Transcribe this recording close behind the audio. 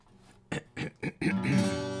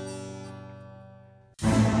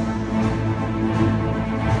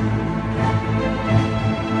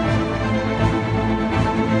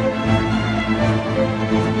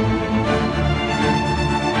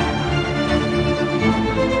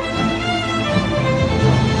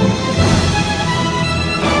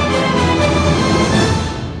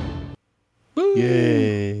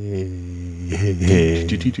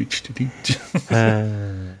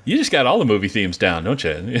You just got all the movie themes down, don't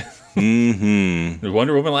you? Mm-hmm.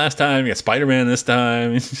 Wonder Woman last time, you got Spider-Man this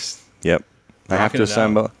time. Yep. I have to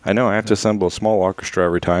assemble. I know I have to assemble a small orchestra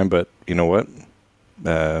every time, but you know what?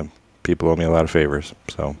 People owe me a lot of favors,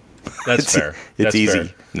 so that's fair. It's that's easy.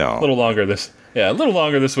 Fair. No, a little longer this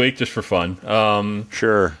week just for fun.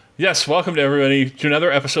 Sure. Yes, welcome to everybody to another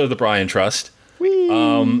episode of the Brian Trust.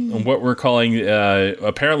 What we're calling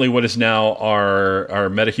apparently what is now our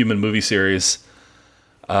metahuman movie series.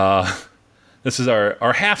 This is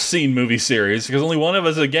our half-seen movie series, because only one of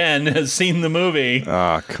us, again, has seen the movie.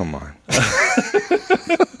 Ah, come on.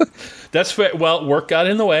 That's fair. Well, work got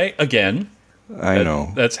in the way, again. I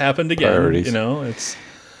know. That's happened again. Priorities. You know, it's...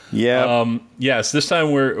 Yeah. Yes, this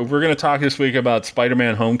time we're going to talk this week about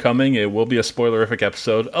Spider-Man Homecoming. It will be a spoilerific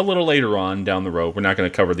episode a little later on down the road. We're not going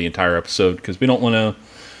to cover the entire episode, because we don't want to...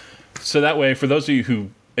 So that way, for those of you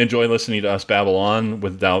who enjoy listening to us babble on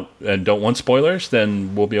and don't want spoilers,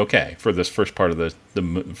 then we'll be okay for this first part of the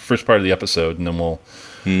first part of the episode, and then we'll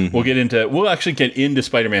actually get into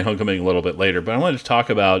Spider-Man Homecoming a little bit later. But I wanted to talk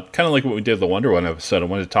about, kind of like what we did with the Wonder Woman episode, I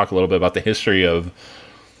wanted to talk a little bit about the history of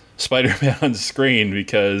Spider-Man on screen,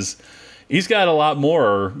 because he's got a lot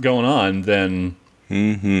more going on than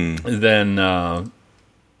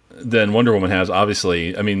Wonder Woman has.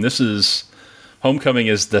 Obviously, I mean, Homecoming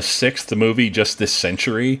is the sixth movie just this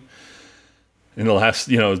century, in the last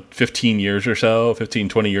 15 years or so,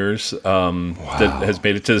 20 years, that has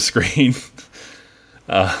made it to the screen,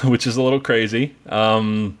 which is a little crazy.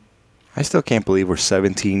 I still can't believe we're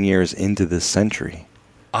 17 years into this century.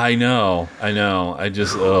 I know. I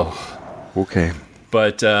just, Okay.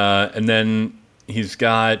 But, and then he's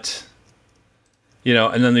got,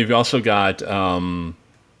 and then they've also got, let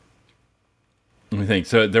me think.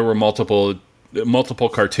 So there were multiple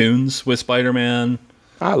cartoons with Spider-Man.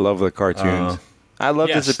 I love the cartoons. I love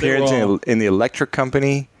his appearance in the Electric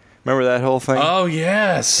Company. Remember that whole thing? Oh,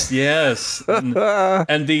 yes. and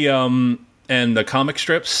the comic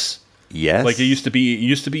strips. Yes. Like it used to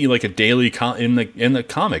be like a daily in the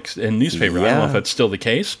comics and newspaper. Yeah. I don't know if that's still the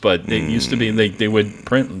case, but it used to be they would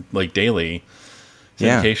print like daily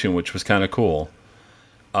syndication, which was kind of cool.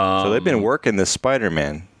 So they've been working this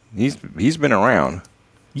Spider-Man. He's been around.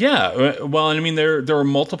 Yeah, well, I mean, there are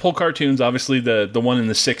multiple cartoons. Obviously, the one in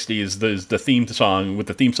the '60s, the theme song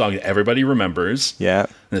that everybody remembers. Yeah,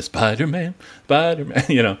 the Spider-Man,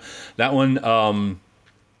 that one.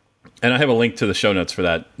 And I have a link to the show notes for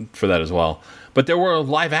that as well. But there were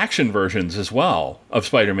live action versions as well of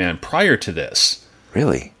Spider-Man prior to this.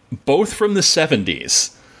 Really? Both from the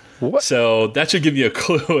 '70s. What? So that should give you a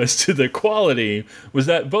clue as to the quality. Was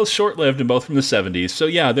that both short-lived and both from the '70s? So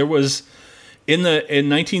yeah, there was. In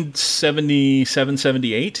 1977,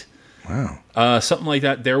 78, something like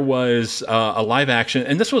that, there was a live action,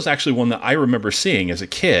 and this was actually one that I remember seeing as a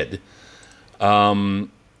kid,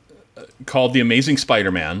 called The Amazing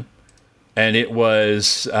Spider-Man, and it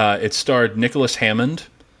starred Nicholas Hammond.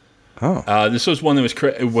 This was one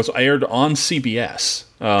that was aired on CBS.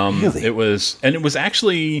 Really? It was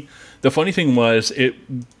actually, the funny thing was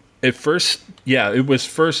the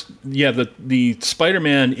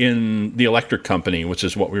Spider-Man in the Electric Company, which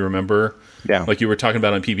is what we remember. Yeah. Like you were talking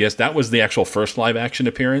about on PBS, that was the actual first live action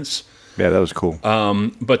appearance. Yeah, that was cool.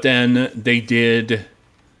 But then they did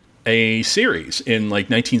a series in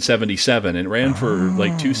like 1977 and ran for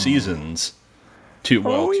like 2 seasons. Two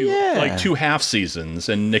half seasons,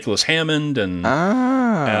 and Nicholas Hammond and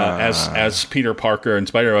as Peter Parker and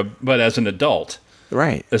Spider-Man, but as an adult.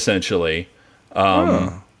 Right. Essentially.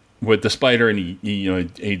 With the spider, and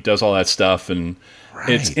he does all that stuff, and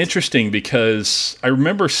it's interesting because I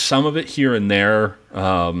remember some of it here and there,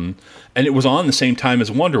 and it was on the same time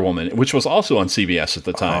as Wonder Woman, which was also on CBS at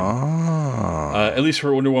the time. At least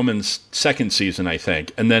for Wonder Woman's second season, I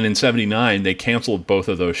think. And then in '79, they canceled both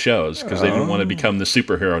of those shows because they didn't want to become the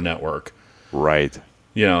superhero network. Right.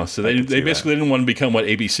 So they basically didn't want to become what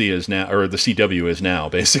ABC is now, or the CW is now,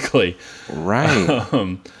 basically.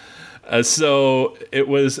 Right. So it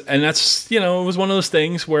was, and that's, it was one of those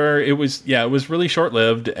things where it was really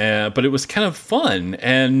short-lived, but it was kind of fun.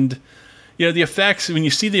 And, the effects, when you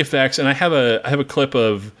see the effects, and I have a clip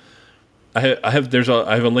of, I have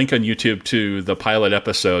a link on YouTube to the pilot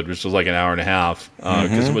episode, which was like an hour and a half,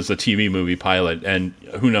 because it was the TV movie pilot, and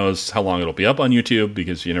who knows how long it'll be up on YouTube,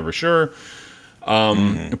 because you're never sure.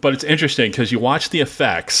 But it's interesting because you watch the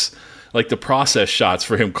effects, like the process shots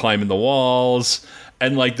for him climbing the walls,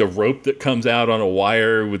 and like the rope that comes out on a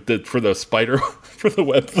wire for the spider for the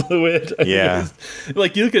web fluid. Yeah.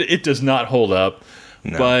 Like you look at it does not hold up.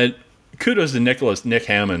 No. But kudos to Nick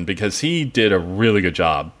Hammond, because he did a really good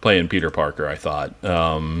job playing Peter Parker, I thought.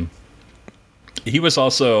 He was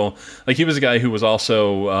also, like, he was a guy who was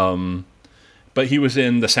also, but he was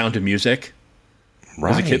in The Sound of Music.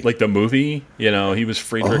 Right. As a kid, like the movie, he was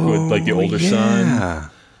Friedrich with, like, the older son.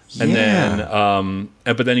 And then,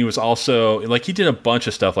 but then he was also, like, he did a bunch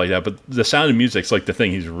of stuff like that, but The Sound of Music's, like, the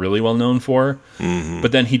thing he's really well known for. Mm-hmm.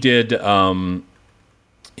 But then he did,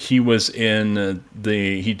 he was in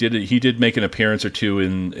he did make an appearance or two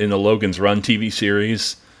in the Logan's Run TV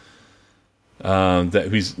series. That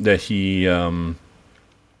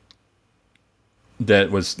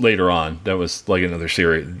was later on. That was like another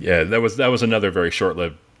series. Yeah, that was another very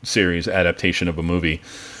short-lived series adaptation of a movie.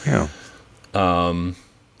 Yeah.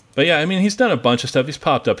 But yeah, I mean, he's done a bunch of stuff. He's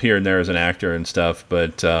popped up here and there as an actor and stuff,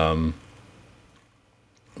 but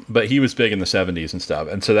he was big in the 70s and stuff.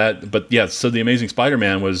 And so so The Amazing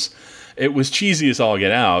Spider-Man was cheesy as all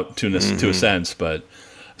get out to a sense, but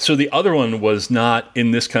so the other one was not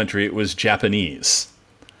in this country, it was Japanese.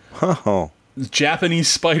 Oh. Japanese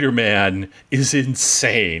Spider-Man is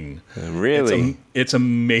insane. Really? It's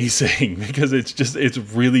amazing because it's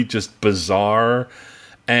really just bizarre,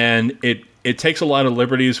 and it takes a lot of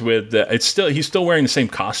liberties with he's still wearing the same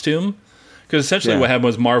costume, because essentially what happened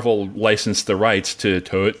was Marvel licensed the rights to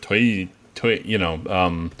Toei,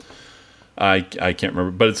 I can't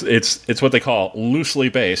remember, but it's what they call loosely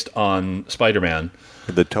based on Spider-Man.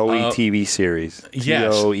 The Toei TV series.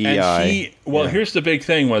 Yes. Toei. And here's the big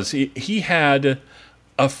thing was he had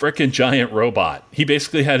a frickin' giant robot. He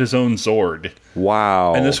basically had his own Zord.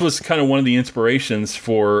 Wow. And this was kind of one of the inspirations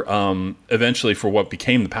for eventually for what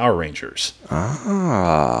became the Power Rangers.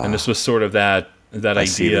 Ah. And this was sort of that idea.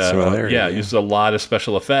 See the similarity, used a lot of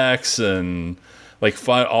special effects and like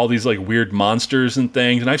fought all these like weird monsters and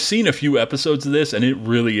things. And I've seen a few episodes of this, and it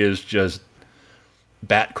really is just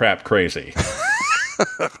bat crap crazy.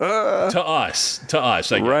 to us, I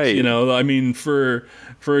guess. Right. I mean, for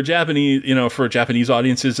Japanese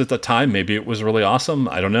audiences at the time, maybe it was really awesome.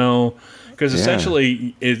 I don't know, because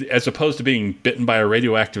essentially, as opposed to being bitten by a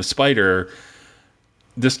radioactive spider,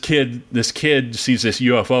 this kid sees this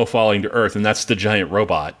UFO falling to Earth, and that's the giant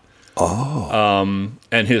robot. Oh.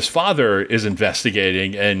 And his father is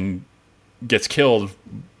investigating and gets killed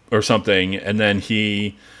or something, and then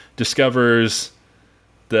he discovers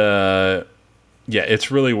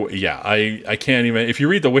it's really, I can't even, if you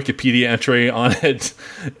read the Wikipedia entry on it,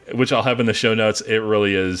 which I'll have in the show notes, it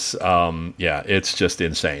really is, it's just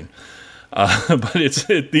insane. But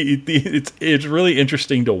it's really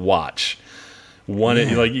interesting to watch.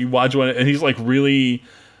 You watch one, and he's like really,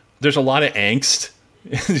 there's a lot of angst.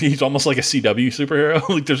 He's almost like a CW superhero.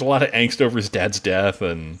 Like there's a lot of angst over his dad's death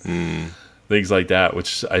and things like that,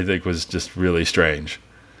 which I think was just really strange.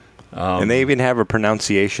 And they even have a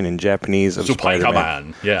pronunciation in Japanese of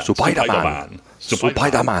Spider-Man. Yeah. Spider-Man.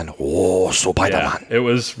 Oh, Spider-Man. Yeah, it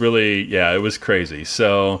was really, it was crazy.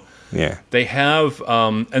 So they have,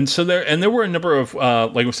 and there were a number of,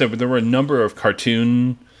 like I said, there were a number of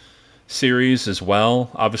cartoon series as well.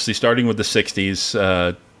 Obviously, starting with the 60s,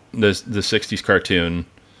 the 60s cartoon.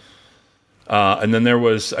 And then there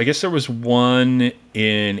was one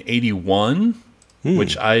in 81.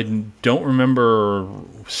 Which I don't remember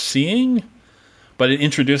seeing, but it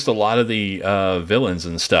introduced a lot of the villains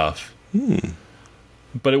and stuff.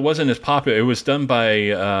 But it wasn't as popular. It was done by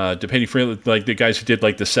Depaney Freeland, like the guys who did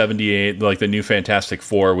like the 78, like the new Fantastic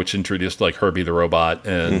Four, which introduced like Herbie the Robot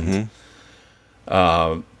and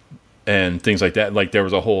things like that. Like there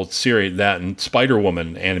was a whole series, that and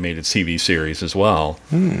Spider-Woman animated TV series as well.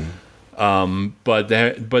 But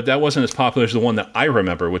that wasn't as popular as the one that I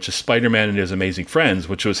remember, which is Spider-Man and His Amazing Friends,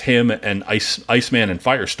 which was him and Iceman and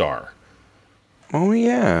Firestar. Oh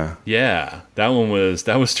yeah, that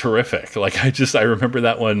was terrific. Like I remember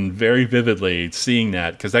that one very vividly, seeing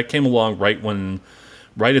that, because that came along right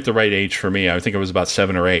at the right age for me. I think I was about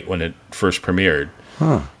 7 or 8 when it first premiered.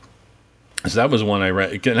 So that was one I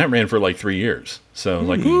ran. And that ran for like 3 years. So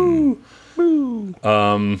like, woo.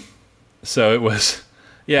 So it was.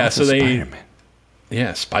 Yeah, so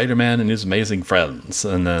Spider-Man. Spider-Man and His Amazing Friends,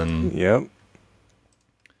 and then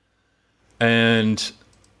and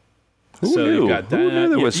who knew? Who knew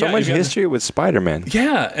there was so much history with Spider-Man?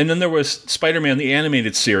 Yeah, and then there was Spider-Man the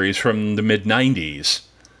animated series from the mid '90s.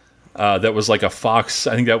 That was like a Fox.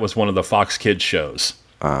 I think that was one of the Fox Kids shows.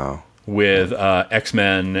 Oh, with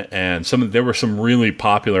X-Men and there were some really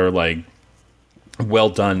popular, like, well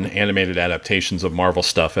done animated adaptations of Marvel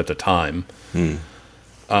stuff at the time.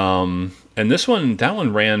 And that one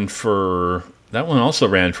also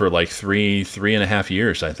ran for like three and a half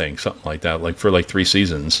years, I think, something like that, like for like 3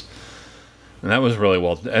 seasons. and that was really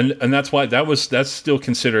well, and that's why that's still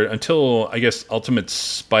considered until I guess Ultimate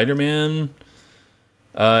Spider-Man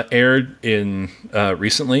aired in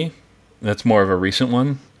recently. That's more of a recent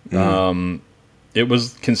one. It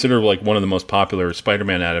was considered like one of the most popular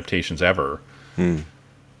Spider-Man adaptations ever.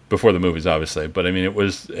 Before the movies, obviously, but I mean, it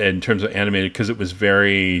was in terms of animated because it was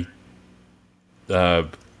very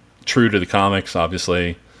true to the comics,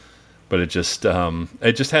 obviously. But it just had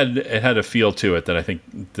a feel to it that I think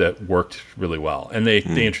that worked really well, and they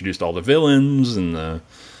introduced all the villains and the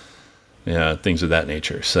things of that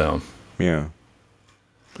nature. So yeah,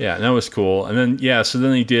 and that was cool. And then so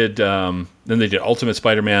then they did Ultimate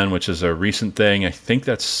Spider-Man, which is a recent thing. I think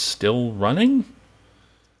that's still running.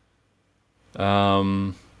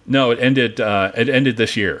 No, it ended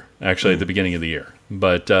this year, actually, at the beginning of the year.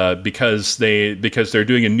 But because they're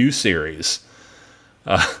doing a new series.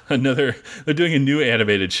 They're doing a new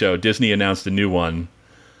animated show. Disney announced a new one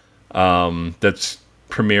that's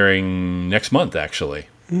premiering next month, actually,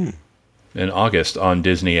 in August on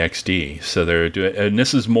Disney XD. So they're doing, and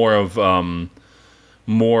this is more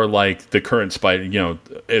like the current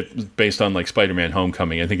it based on like Spider-Man: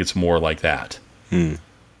 Homecoming. I think it's more like that. Is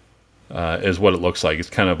what it looks like. It's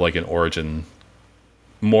kind of like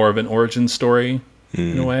more of an origin story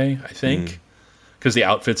in a way, I think. Because the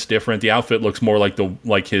outfit's different. The outfit looks more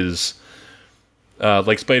like his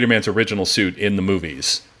Spider-Man's original suit in the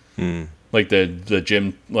movies, like the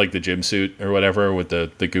gym suit or whatever with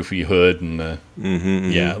the goofy hood and the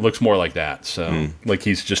it looks more like that. So like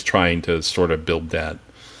he's just trying to sort of build that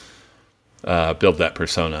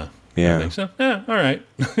persona. Yeah. I think so. Yeah. All right.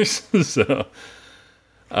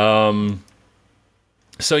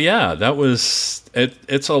 So yeah, that was it.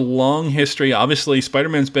 It's a long history. Obviously,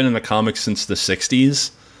 Spider-Man's been in the comics since the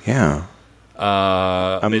 60s. Yeah.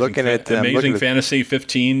 I'm looking at Amazing Fantasy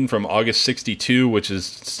 15 from August 62, which is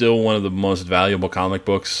still one of the most valuable comic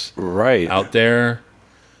books out there.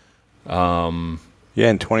 In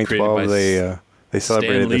 2012 they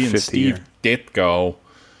celebrated the 50th year. Steve Ditko.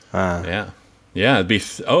 Yeah, it'd be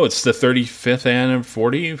it's the 35th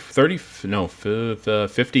anniversary,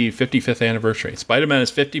 55th anniversary. Spider-Man is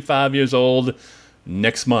 55 years old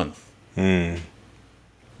next month. Which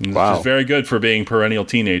is very good for being perennial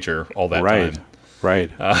teenager all that time. Right.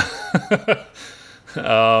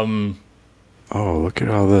 Look at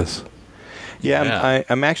all this. Yeah.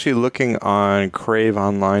 I'm actually looking on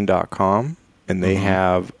craveonline.com, and they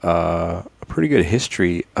have a pretty good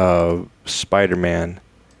history of Spider-Man.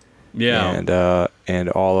 Yeah, and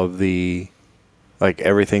all of the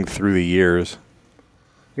everything through the years.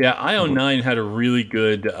 Yeah, IO9 had a really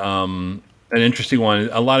good, an interesting one.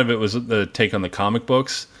 A lot of it was the take on the comic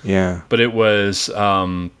books. Yeah, but it was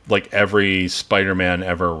every Spider-Man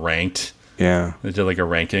ever ranked. Yeah, they did a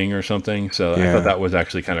ranking or something. So I thought that was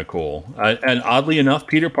actually kind of cool. And oddly enough,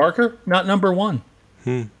 Peter Parker not number one.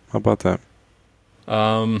 How about that?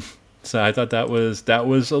 So I thought that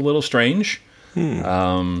was a little strange.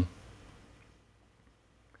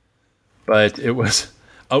 But it was,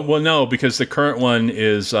 no, because the current one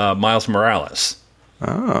is Miles Morales.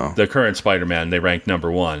 Oh. The current Spider-Man, they ranked number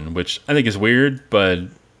one, which I think is weird, but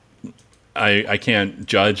I can't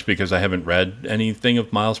judge because I haven't read anything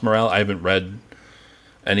of Miles Morales. I haven't read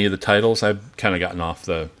any of the titles. I've kind of gotten off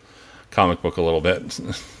the comic book a little bit.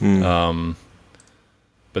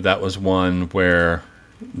 But that was one where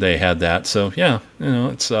they had that. So,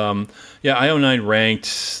 it's... IO9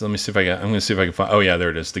 ranked. Let me see if I'm going to see if I can find. Oh yeah,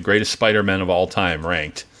 there it is. The greatest Spider-Man of all time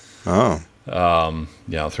ranked. Oh. I'll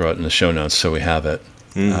throw it in the show notes so we have it.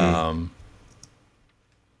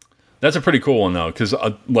 That's a pretty cool one though, because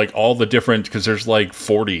all the different, because there's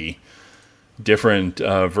 40 different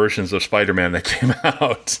versions of Spider-Man that came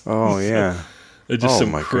out. Oh yeah. It's just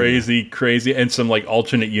some crazy, and some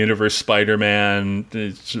alternate universe Spider-Man,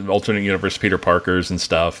 alternate universe Peter Parkers and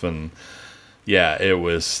stuff, and. Yeah,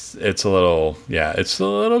 it's a little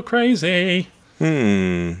crazy.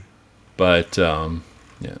 But,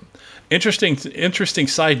 Interesting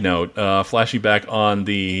side note, flashing back on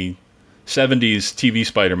the 70s TV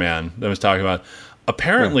Spider-Man that I was talking about.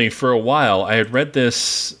 Apparently, for a while, I had read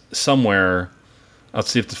this somewhere. I'll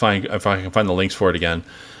see if I can find the links for it again.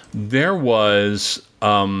 There was,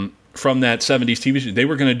 from that 70s TV show, they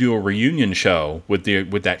were going to do a reunion show with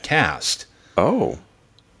that cast. Oh.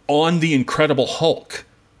 On the Incredible Hulk.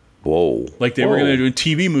 Whoa. They were going to do a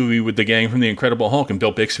TV movie with the gang from the Incredible Hulk, and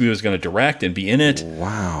Bill Bixby was going to direct and be in it.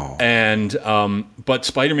 Wow. And but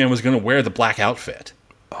Spider-Man was going to wear the black outfit.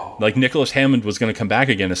 Oh Like Nicholas Hammond was going to come back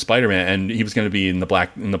again as Spider-Man, and he was going to be in the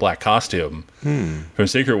black costume from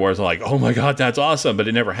Secret Wars. I'm like, oh my god, that's awesome! But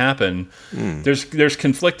it never happened. There's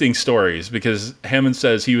conflicting stories because Hammond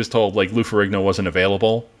says he was told like Lou Ferrigno wasn't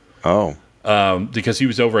available. Oh. Because he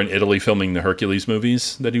was over in Italy filming the Hercules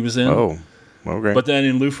movies that he was in. Oh, okay. But then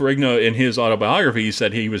in Lou Ferrigno, in his autobiography, he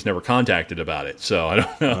said he was never contacted about it. So I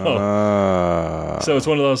don't know. So it's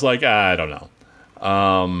one of those like, I don't know.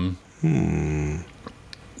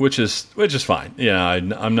 Which is fine. Yeah,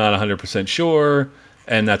 I'm not 100% sure,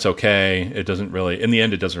 and that's okay. It doesn't really, in the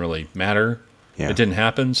end, it doesn't really matter. Yeah. It didn't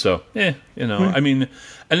happen, so, I mean,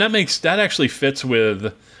 and that actually fits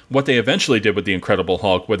with what they eventually did with The Incredible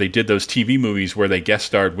Hulk, where they did those TV movies where they guest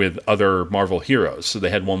starred with other Marvel heroes. So they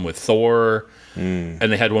had one with Thor, and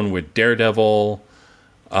they had one with Daredevil,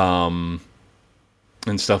 and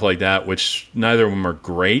stuff like that, which neither of them are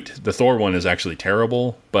great. The Thor one is actually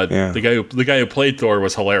terrible, but the guy who played Thor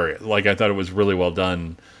was hilarious. Like, I thought it was really well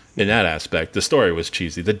done in that aspect. The story was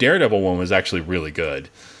cheesy. The Daredevil one was actually really good,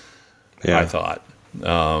 I thought.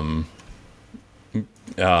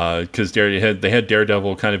 Because they had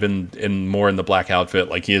Daredevil kind of in more in the black outfit,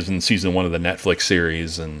 like he is in season 1 of the Netflix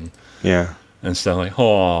series, and stuff like.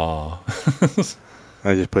 Oh,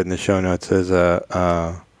 I just put in the show notes says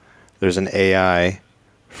there's an AI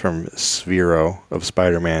from Sphero of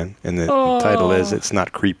Spider-Man, and the title is "It's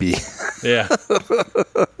Not Creepy." Yeah,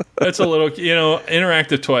 it's a little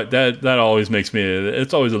interactive toy that always makes me.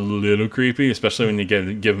 It's always a little creepy, especially when you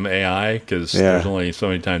give them AI, because there's only so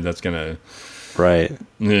many times that's gonna. Right.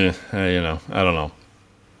 Yeah, I don't know.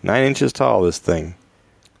 9 inches tall, this thing.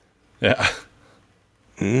 Yeah.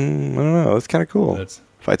 I don't know. It's kind of cool.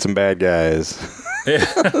 Fight some bad guys. Yeah.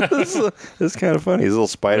 It's kind of funny. His little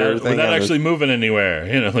spider thing. Without actually moving anywhere.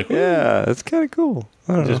 Yeah, it's kind of cool.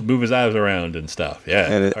 Just move his eyes around and stuff.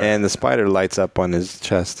 Yeah. And the spider lights up on his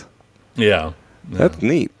chest. Yeah. That's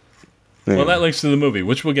neat. Yeah. Well, that links to the movie,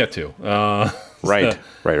 which we'll get to. Right.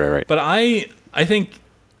 But I think...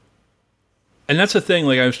 And that's the thing,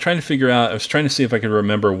 like, I was trying to see if I could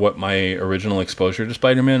remember what my original exposure to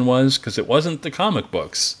Spider-Man was, because it wasn't the comic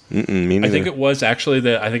books. Me neither. I think it was actually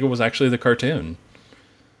the cartoon.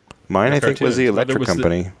 Mine, I think, was the Electric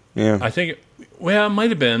Company. Yeah. I think, it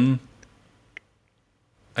might have been.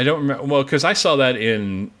 I don't remember. Well, because I saw that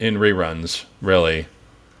in reruns, really.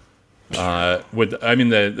 With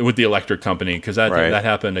the Electric Company, because that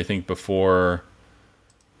happened, I think, before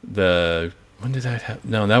the. When did that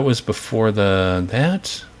happen? No, that was before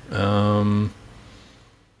that. I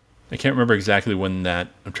can't remember exactly when that.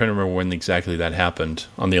 I'm trying to remember when exactly that happened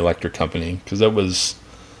on the Electric Company, because that was.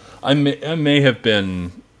 I may have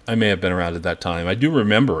been around at that time. I do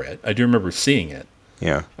remember it. I do remember seeing it.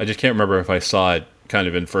 Yeah. I just can't remember if I saw it kind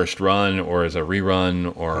of in first run or as a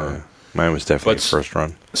rerun or. Mine was definitely first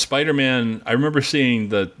run. Spider-Man. I remember seeing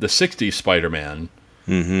the '60s Spider-Man.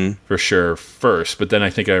 For sure first, but then I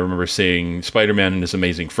think I remember seeing Spider-Man and His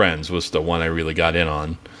Amazing Friends was the one I really got in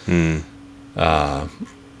on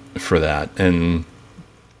for that. And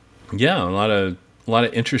yeah, a lot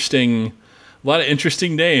of interesting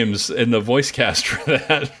names in the voice cast for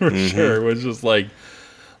that for sure. It was just like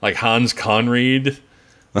Hans Conried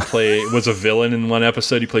was a villain in one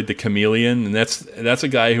episode. He played the Chameleon, and that's a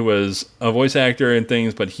guy who was a voice actor and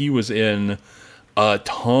things, but he was in a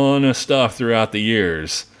ton of stuff throughout the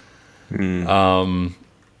years. And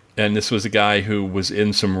this was a guy who was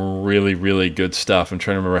in some really, really good stuff. I'm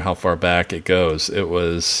trying to remember how far back it goes. It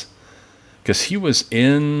was because he was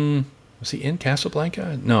in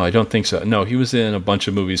Casablanca? No, I don't think so. No, he was in a bunch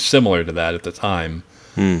of movies similar to that at the time.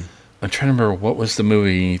 I'm trying to remember what was the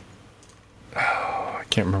movie. I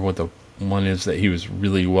can't remember what the one is that he was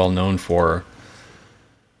really well known for.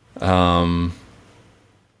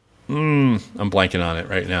 I'm blanking on it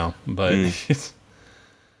right now, but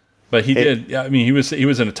but he did. Yeah, I mean, he was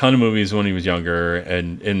in a ton of movies when he was younger,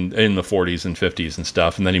 and in the 40s and 50s and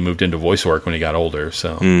stuff, and then he moved into voice work when he got older.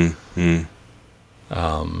 So, have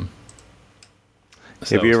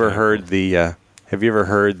you ever heard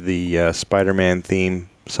the Spider-Man theme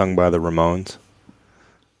sung by the Ramones?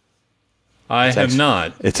 I have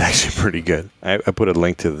not. It's actually pretty good. I put a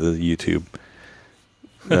link to the YouTube.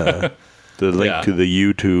 The link to the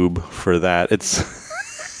YouTube for that. It's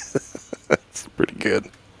it's pretty good.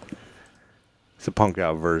 It's a punked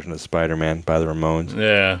out version of Spider-Man by the Ramones.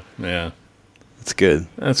 Yeah. It's good.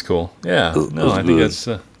 That's cool. Yeah. I think that's.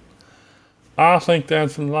 I think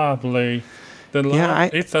that's lovely.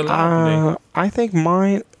 It's a lovely. I think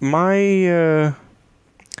my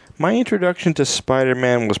introduction to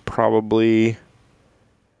Spider-Man was probably.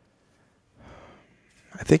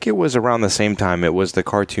 I think it was around the same time. It was the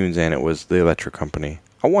cartoons and it was the Electric Company.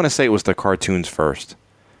 I want to say it was the cartoons first.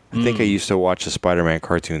 I think I used to watch the Spider-Man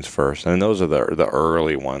cartoons first, and those are the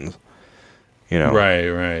early ones. You know,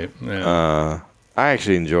 right. Yeah. I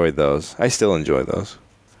actually enjoyed those. I still enjoy those.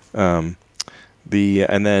 And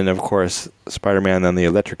then of course Spider-Man, then the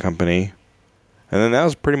Electric Company, and then that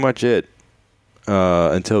was pretty much it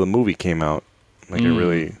until the movie came out. Like I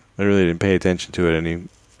really didn't pay attention to it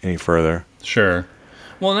any further. Sure.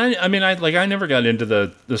 Well, and I never got into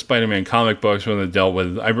the Spider-Man comic books when they dealt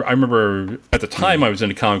with. I remember at the time I was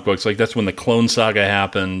into comic books. Like that's when the Clone Saga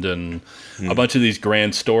happened, and a bunch of these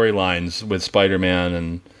grand storylines with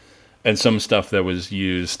Spider-Man and some stuff that was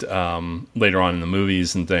used later on in the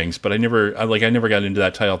movies and things. But I never got into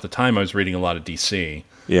that title at the time. I was reading a lot of DC.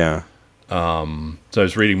 Yeah. So I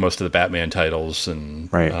was reading most of the Batman titles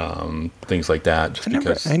and things like that.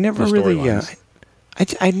 Just I never really.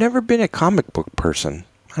 I've never been a comic book person.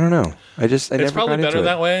 I don't know. It's probably better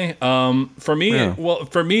that way. For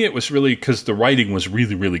me, it was really because the writing was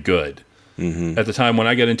really, really good at the time when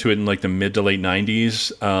I got into it in like the mid to late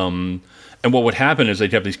 90s. And what would happen is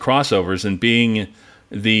they'd have these crossovers, and being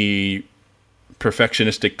the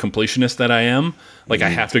perfectionistic completionist that I am, like I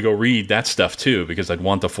have to go read that stuff too because I'd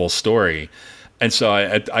want the full story. And so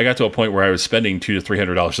I got to a point where I was spending $200 to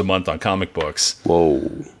 $300 a month on comic books. Whoa.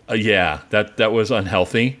 Yeah, that was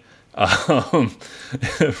unhealthy.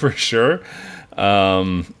 For sure.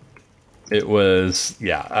 It was,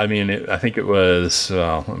 yeah. I mean, I think it was.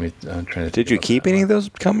 I'm trying to. Did you keep any of those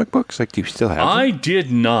comic books? Like, do you still have them? I did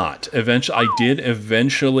not. I did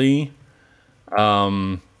eventually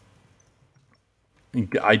get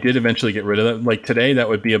rid of them. Like today, that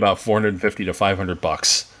would be about $450 to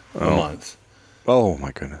 $500 a month. Oh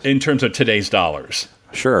my goodness! In terms of today's dollars,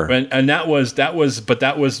 sure. And that was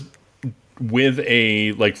with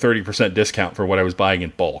a like 30% discount for what I was buying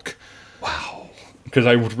in bulk. Wow. Because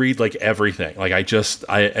I would read like everything. Like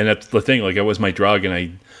and that's the thing, like it was my drug,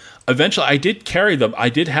 and eventually I did carry them. I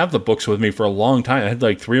did have the books with me for a long time. I had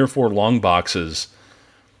like 3 or 4 long boxes.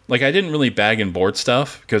 Like I didn't really bag and board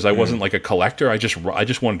stuff because I wasn't like a collector. I just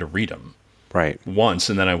wanted to read them. Right. Once,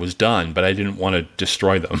 and then I was done, but I didn't want to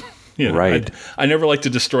destroy them. Right. I never like to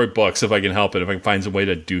destroy books if I can help it, if I can find some way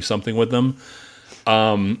to do something with them.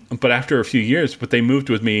 But after a few years, they moved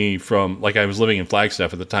with me from, like, I was living in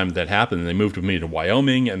Flagstaff at the time that happened, and they moved with me to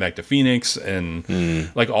Wyoming and back to Phoenix and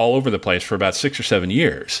like all over the place for about 6 or 7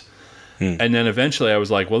 years. And then eventually I was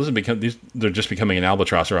like, well, they're just becoming an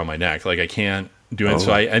albatross around my neck. Like I can't do it.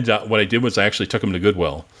 So what I did was I actually took them to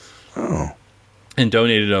Goodwill. Oh. And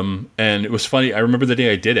donated them. And it was funny. I remember the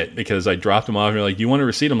day I did it because I dropped them off and they're like, do you want a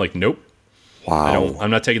receipt? I'm like, nope. Wow.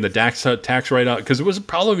 I'm not taking the tax right out, because it was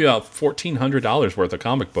probably about $1,400 worth of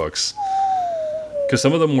comic books, because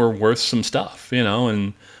some of them were worth some stuff,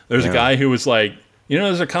 and there's a guy who was like,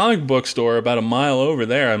 there's a comic book store about a mile over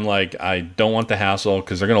there. I'm like, I don't want the hassle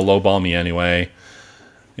because they're going to lowball me anyway,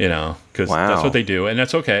 because that's what they do, and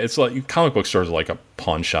that's okay. It's like comic book stores are like a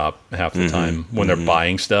pawn shop half the time when they're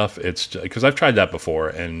buying stuff. It's because I've tried that before,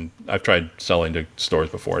 and I've tried selling to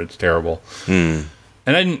stores before. It's terrible.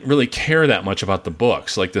 And I didn't really care that much about the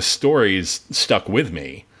books. Like, the stories stuck with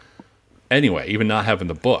me anyway, even not having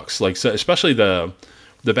the books. Like, so especially the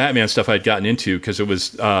Batman stuff I'd gotten into, because it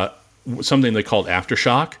was something they called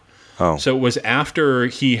Aftershock. Oh. So it was after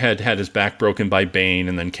he had his back broken by Bane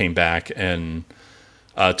and then came back and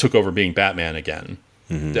took over being Batman again.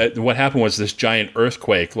 What happened was this giant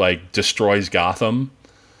earthquake, like, destroys Gotham.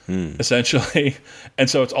 Essentially, and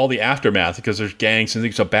so it's all the aftermath, because there's gangs and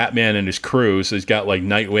things. So Batman and his crew, so he's got like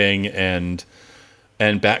Nightwing and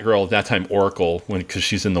Batgirl, at that time Oracle, because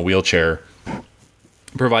she's in the wheelchair,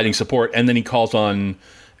 providing support. And then he calls on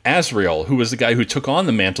Azrael, who was the guy who took on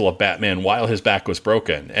the mantle of Batman while his back was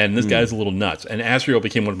broken. And this guy's a little nuts. And Azrael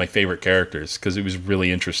became one of my favorite characters because he was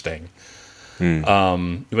really interesting.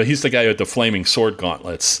 But he's the guy with the flaming sword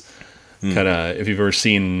gauntlets. Kind of, if you've ever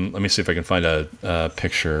seen, let me see if I can find a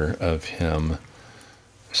picture of him,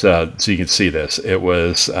 so you can see this. It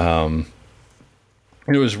was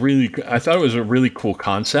really, I thought it was a really cool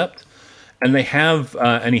concept, and they have,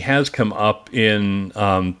 and he has come up in,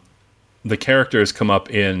 the character has come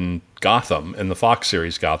up in Gotham, in the Fox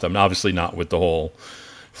series Gotham, and obviously not with the whole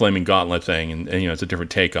flaming gauntlet thing, and it's a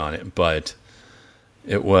different take on it, but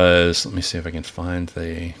it was, let me see if I can find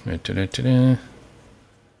the.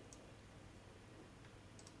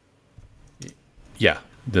 Yeah,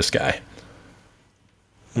 this guy.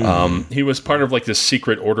 He was part of like this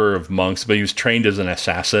secret order of monks, but he was trained as an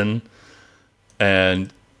assassin.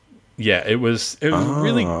 And, Yeah, it was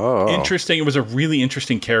really interesting. It was a really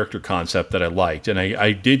interesting character concept that I liked, and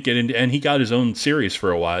I did get into. And he got his own series for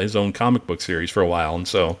a while, his own comic book series for a while, and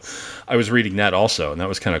so I was reading that also, and that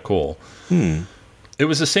was kind of cool. It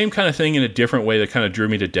was the same kind of thing in a different way that kind of drew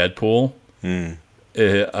me to Deadpool.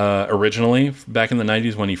 Originally, back in the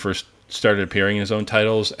 90s when he first started appearing in his own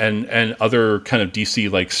titles, and other kind of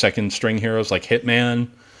DC like second string heroes like Hitman,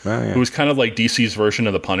 who was kind of like DC's version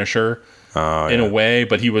of the Punisher. In a way,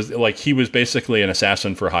 but he was basically an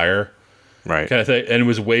assassin for hire, right? Kind of thing, and it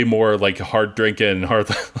was way more like hard drinking,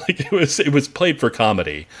 like it was played for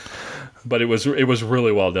comedy, but it was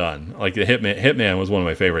really well done. Like the Hitman was one of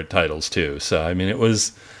my favorite titles too. So I mean, it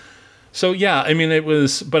was. So yeah, I mean, it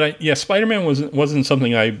was, but Spider-Man wasn't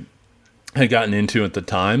something I had gotten into at the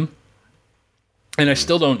time, and I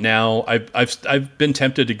still don't now. I've been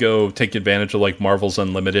tempted to go take advantage of like Marvel's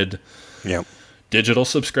Unlimited. Yep. Digital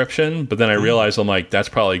subscription, but then I realized I'm like, that's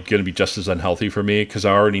probably going to be just as unhealthy for me because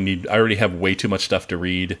I already have way too much stuff to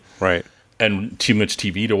read, right, and too much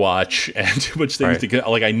TV to watch, and too much things to get.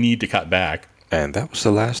 Like I need to cut back. And that was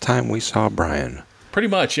the last time we saw Brian. Pretty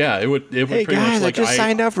much, yeah. It would. Hey pretty guys, much like I just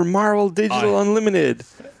signed up for Marvel Digital Unlimited.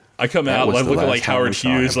 I come out, I look like Howard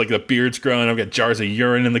Hughes, like the beard's growing. I've got jars of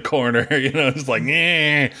urine in the corner. You know, it's like,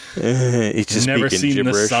 He's just never seen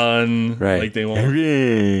gibberish. The sun. Right. Like they won't.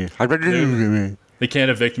 They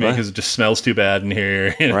can't evict me because it just smells too bad in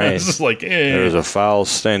here. You know? Right. It's just like, There's a foul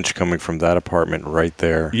stench coming from that apartment right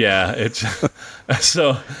there. Yeah. It's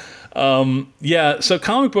so, So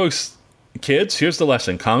comic books, kids, here's the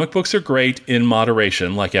lesson. Comic books are great in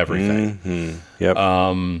moderation, like everything. Mm-hmm. Yep.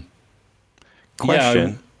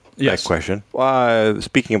 Question. Yes. Question.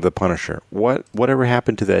 Speaking of the Punisher, whatever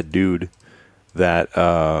happened to that dude that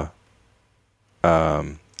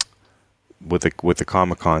with the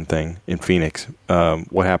Comic-Con thing in Phoenix?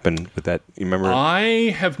 What happened with that? You remember? I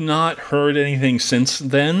have not heard anything since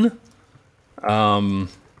then.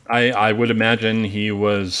 I would imagine he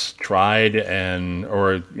was tried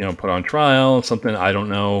or put on trial, something. I don't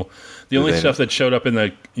know. The only stuff that showed up in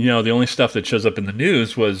the stuff that shows up in the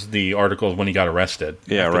news was the articles when he got arrested.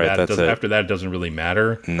 Yeah, right. After that, it doesn't really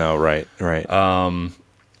matter. No, right.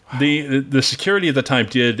 The security at the time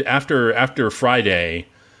did after Friday.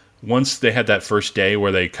 Once they had that first day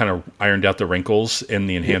where they kind of ironed out the wrinkles in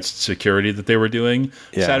the enhanced security that they were doing,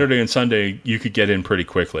 Saturday and Sunday you could get in pretty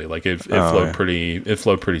quickly. Like it flowed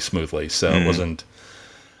pretty smoothly. So it wasn't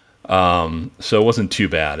too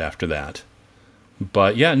bad after that.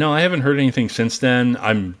 But yeah, no, I haven't heard anything since then.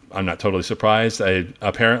 I'm not totally surprised.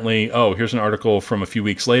 Apparently, here's an article from a few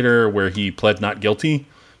weeks later where he pled not guilty.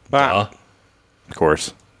 Of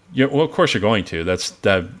course. Yeah, well, of course you're going to. That's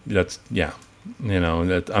yeah.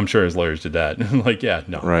 I'm sure his lawyers did that. Like, yeah,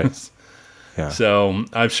 no. Right. Yeah. So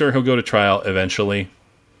I'm sure he'll go to trial eventually.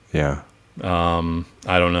 Yeah. I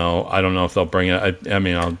don't know. I don't know if they'll bring it. I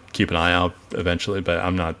mean, I'll keep an eye out eventually, but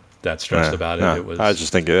I'm not that stressed about it. No, It was. I was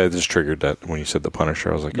just thinking. It just triggered that when you said the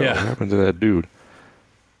Punisher. I was like, what happened to that dude?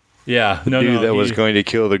 Yeah. The dude that was going to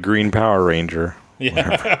kill the Green Power Ranger.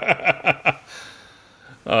 Yeah.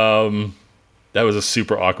 That was a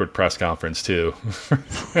super awkward press conference too.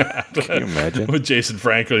 Can you imagine? With Jason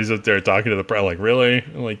Franco, he's up there talking to the press, like, really?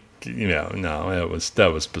 Like, no, that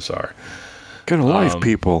was bizarre. Get a life,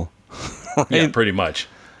 people. Right? Yeah, pretty much.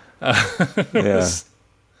 But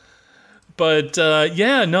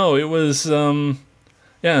it was. So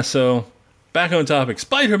back on topic.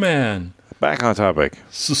 Spider-Man. Back on topic.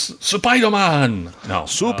 Spider-Man. No.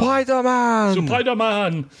 Spider-Man.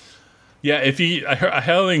 Spider-Man. Yeah, I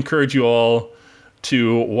highly encourage you all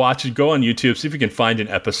to watch it. Go on YouTube, see if you can find an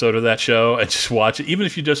episode of that show and just watch it. Even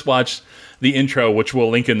if you just watch the intro, which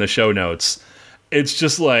we'll link in the show notes, it's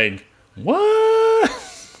just like, what?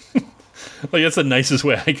 Like, that's the nicest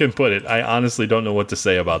way I can put it. I honestly don't know what to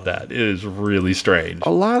say about that. It is really strange.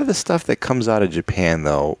 A lot of the stuff that comes out of Japan,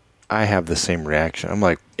 though, I have the same reaction. I'm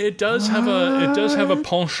like, it does have a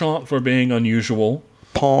penchant for being unusual.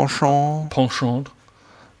 Penchant.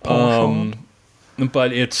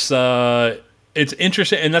 But it's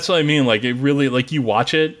interesting, and that's what I mean. Like, it really, like, you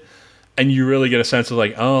watch it, and you really get a sense of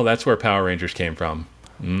like, oh, that's where Power Rangers came from.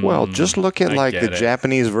 Well, just look at the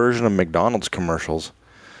Japanese version of McDonald's commercials.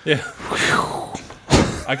 Yeah.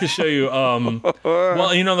 I could show you. Well,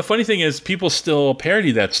 the funny thing is, people still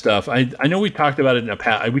parody that stuff. I know we talked about it in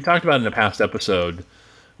a past episode,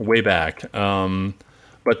 way back.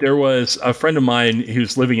 But there was a friend of mine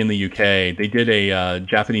who's living in the UK. They did a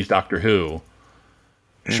Japanese Doctor Who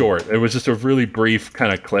short. It was just a really brief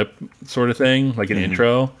kind of clip sort of thing, like an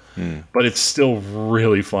intro. But it's still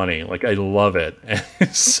really funny. Like, I love it. And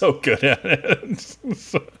it's so good at it.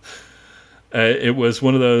 It was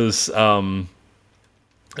one of those.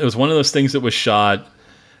 It was one of those things that was shot,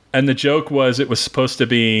 and the joke was it was supposed to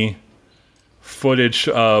be footage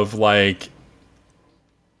of like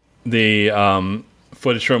the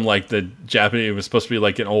footage from like the Japanese. It was supposed to be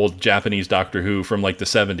like an old Japanese Doctor Who from like the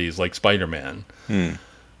 70s, like Spider-Man.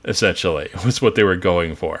 Essentially, was what they were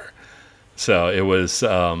going for. So it was.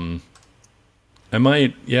 I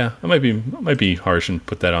might be harsh and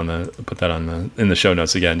put that in the show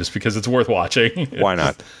notes again, just because it's worth watching. Why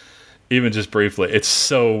not? Even just briefly, it's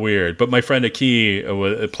so weird. But my friend Aki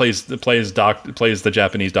plays the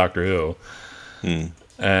Japanese Doctor Who,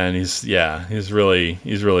 and he's really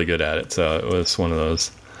good at it. So it was one of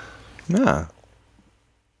those. Yeah.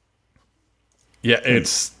 Yeah,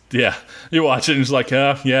 it's You watch it and it's like,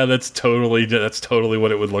 that's totally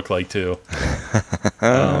what it would look like too.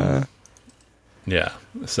 Yeah,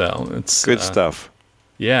 so it's good stuff.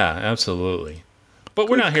 Yeah, absolutely. But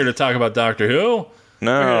we're not here to talk about Doctor Who.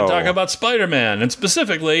 No. We're here to talk about Spider-Man, and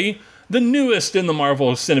specifically the newest in the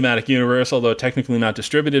Marvel Cinematic Universe, although technically not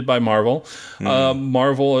distributed by Marvel.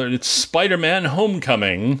 Marvel, it's Spider-Man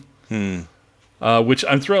Homecoming, which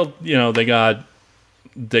I'm thrilled. They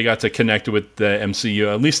got to connect with the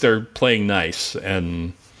MCU. At least they're playing nice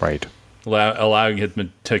and right. Allowing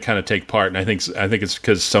it to kind of take part. And I think it's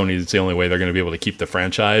because Sony is the only way they're going to be able to keep the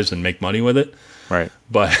franchise and make money with it. Right.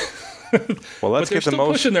 But well, let's get the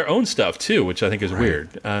most pushing their own stuff too, which I think is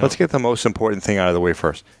weird. Let's get the most important thing out of the way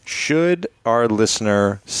first. Should our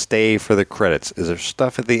listener stay for the credits? Is there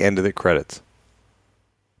stuff at the end of the credits?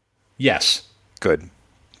 Yes. Good.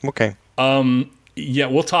 Okay. Yeah,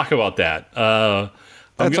 we'll talk about that.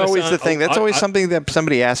 That's always the thing. That's always something that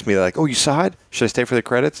somebody asks me, like, "Oh, you saw it? Should I stay for the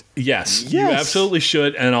credits?" Yes. You absolutely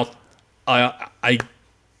should. And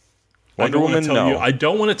Wonder Woman, no. I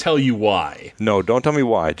don't want to tell you why. No, don't tell me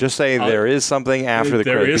why. Just say there is something after the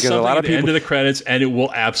credits. There is something at the end of the credits, and it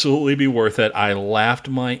will absolutely be worth it. I laughed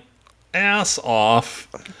my ass off.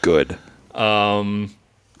 Good. Yeah,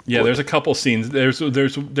 there's a couple scenes. There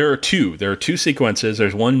are two. There are two sequences.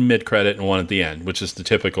 There's one mid-credit and one at the end, which is the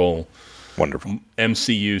typical wonderful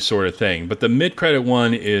MCU sort of thing. But the mid-credit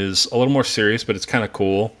one is a little more serious, but it's kind of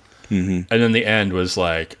cool. Mm-hmm. And then the end was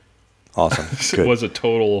like awesome. It was a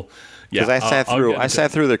total. Because I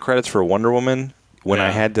sat through the credits for Wonder Woman when I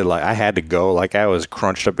had to go. Like I was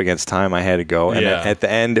crunched up against time. I had to go, and at the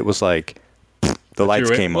end it was like the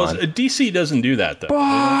lights came on. DC doesn't do that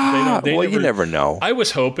though. You never know. I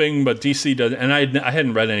was hoping, but DC doesn't. And I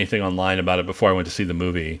hadn't read anything online about it before I went to see the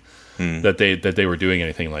movie. That they were doing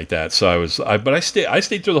anything like that. So I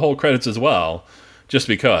stayed through the whole credits as well, just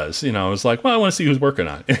because I was like, well, I want to see who's working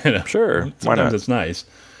on it. Sure, sometimes why not? It's nice.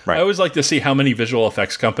 Right. I always like to see how many visual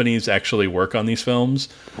effects companies actually work on these films.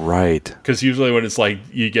 Right. Because usually when it's like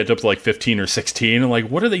you get up to like 15 or 16, I'm like,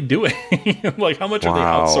 what are they doing? Like, how much are they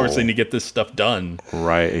outsourcing to get this stuff done?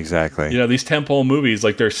 Right. Exactly. These tentpole movies,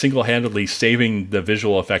 like they're single-handedly saving the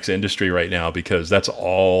visual effects industry right now because that's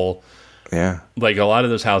all. Yeah. Like a lot of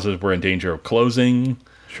those houses were in danger of closing.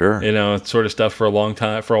 Sure. Sort of stuff for a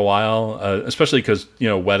while, especially because,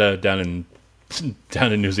 Weta down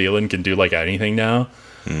in New Zealand can do like anything now.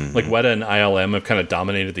 Mm-hmm. Like Weta and ILM have kind of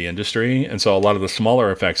dominated the industry. And so a lot of the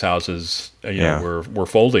smaller effects houses, were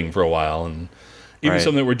folding for a while. And even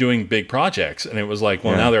some that were doing big projects. And it was like,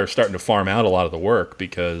 well, now they're starting to farm out a lot of the work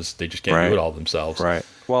because they just can't do it all themselves. Right.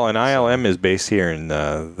 Well, and ILM is based here in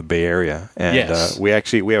the Bay Area, and we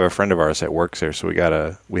have a friend of ours that works there, so we got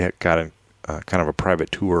a kind of a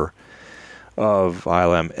private tour of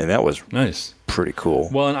ILM, and that was nice, pretty cool.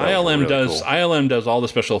 Well, and ILM does all the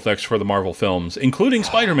special effects for the Marvel films, including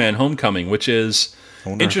Spider-Man: Homecoming, which is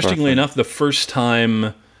interestingly enough the first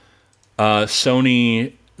time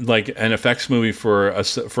Sony like an effects movie for a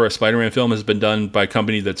Spider-Man film has been done by a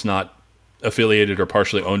company that's not affiliated or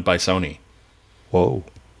partially owned by Sony. Whoa.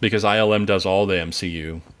 Because ILM does all the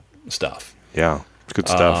MCU stuff. Yeah, it's good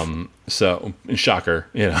stuff. So, shocker,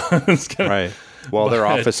 it's right. Well, their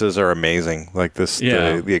offices are amazing. Like the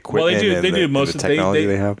equipment the technology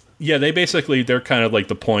they have. Yeah, they're kind of like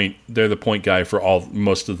they're the point guy for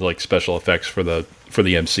most of the like special effects for the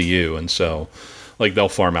MCU, and so like they'll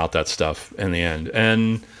farm out that stuff in the end.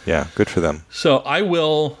 And yeah, good for them. So I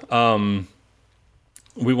will.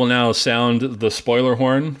 We will now sound the spoiler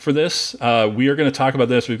horn for this. We are going to talk about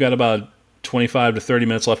this. We've got about 25 to 30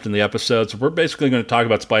 minutes left in the episode, so we're basically going to talk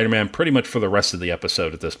about Spider-Man pretty much for the rest of the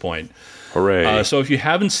episode at this point. Hooray. So if you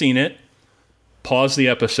haven't seen it, pause the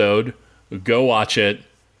episode, go watch it,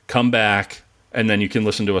 come back, and then you can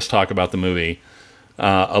listen to us talk about the movie.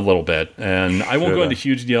 a little bit. And I won't go into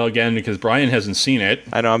huge detail again because Brian hasn't seen it.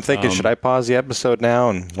 I know. I'm thinking, should I pause the episode now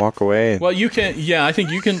and walk away? Well, you can. Yeah, I think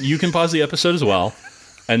you can pause the episode as well,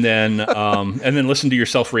 and then listen to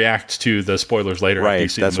yourself react to the spoilers later. Right.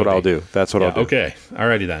 That's what I'll do. That's what I'll do. Okay.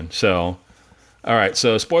 Alrighty then. So, all right.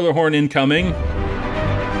 So spoiler horn incoming.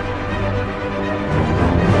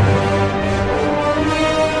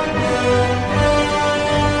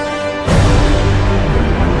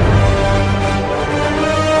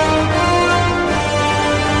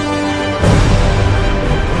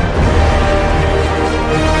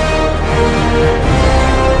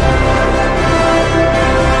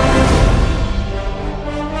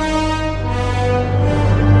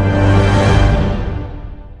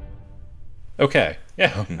 Okay.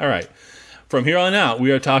 Yeah. All right. From here on out,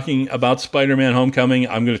 we are talking about Spider-Man: Homecoming.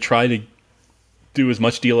 I'm going to try to do as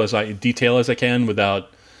much detail as I can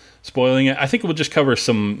without spoiling it. I think we'll just cover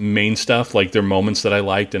some main stuff, like their moments that I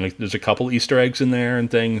liked, and there's a couple Easter eggs in there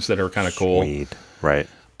and things that are kind of cool. Sweet. Right.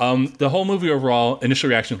 The whole movie overall,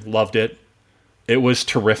 initial reaction, loved it. It was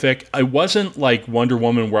terrific. I wasn't like Wonder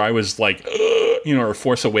Woman where I was like, or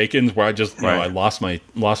Force Awakens where I just, I lost my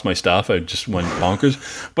stuff. I just went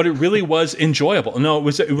bonkers. But it really was enjoyable. No, it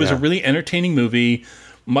was a really entertaining movie.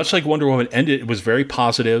 Much like Wonder Woman ended, it was very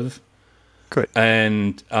positive. Good.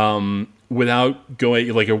 And without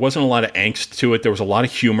going, like, there wasn't a lot of angst to it. There was a lot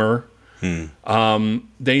of humor.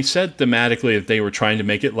 They said thematically that they were trying to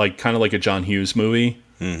make it like kind of like a John Hughes movie.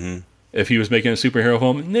 Mm-hmm. If he was making a superhero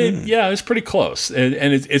film, yeah, it's pretty close, and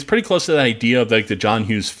it's pretty close to that idea of like the John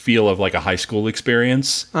Hughes feel of like a high school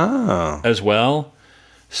experience as well.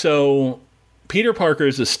 So Peter Parker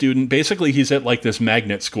is a student. Basically, he's at like this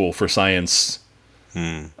magnet school for science,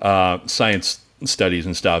 science studies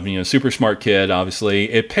and stuff. Super smart kid.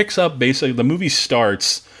 Obviously, it picks up basically the movie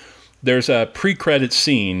starts. There's a pre-credit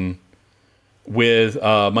scene with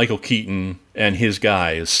Michael Keaton and his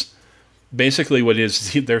guys. Basically, what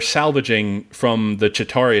is they're salvaging from the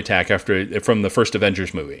Chitauri attack from the first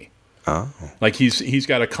Avengers movie. Oh, like he's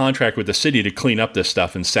got a contract with the city to clean up this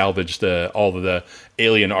stuff and salvage all of the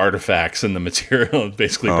alien artifacts and the material, and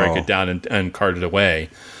basically break it down and cart it away.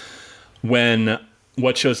 When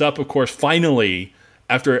what shows up, of course, finally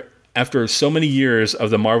after so many years of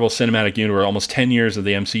the Marvel Cinematic Universe, almost 10 years of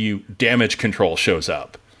the MCU, Damage Control shows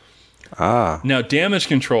up. Now, Damage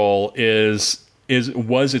Control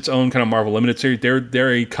was its own kind of Marvel Limited series.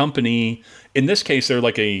 They're a company. In this case, they're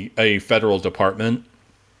like a federal department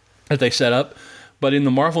that they set up. But in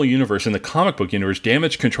the Marvel universe, in the comic book universe,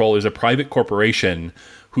 Damage Control is a private corporation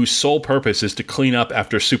whose sole purpose is to clean up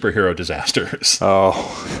after superhero disasters.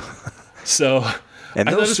 Oh. So... And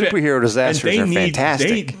those superhero disasters are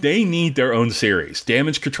fantastic. They need their own series.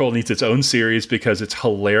 Damage Control needs its own series because it's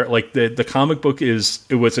hilarious. Like the comic book it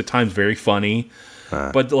was at times very funny.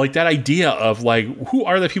 But like that idea of like, who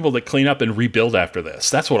are the people that clean up and rebuild after this?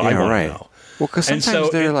 That's what I want to know. Well, because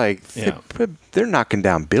sometimes they're knocking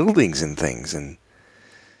down buildings and things, and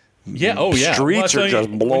streets are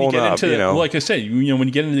just blown up. Like I said, when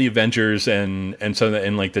you get into the Avengers and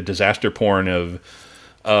like the disaster porn of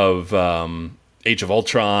Age of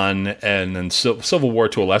Ultron and then Civil War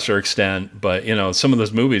to a lesser extent, but some of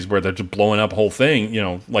those movies where they're just blowing up a whole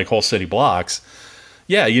thing, like whole city blocks.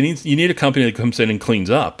 Yeah, you need a company that comes in and cleans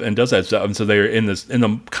up and does that stuff. And so they're in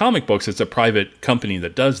the comic books, it's a private company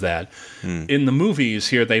that does that. In the movies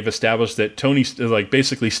here, they've established that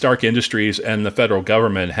basically Stark Industries and the federal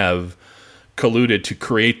government have colluded to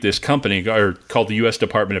create this company called the U.S.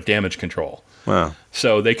 Department of Damage Control. Wow.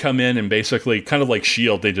 So they come in and basically, kind of like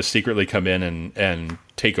S.H.I.E.L.D., they just secretly come in and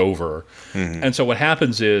take over. Mm-hmm. And so what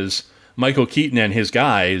happens is Michael Keaton and his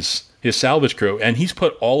guys, his salvage crew, and he's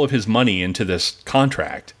put all of his money into this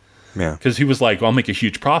contract. Yeah. Because he was like, I'll make a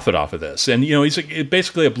huge profit off of this. And, he's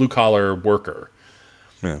basically a blue-collar worker.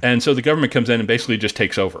 Yeah. And so the government comes in and basically just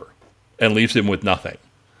takes over and leaves him with nothing.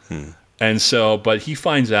 And so, but he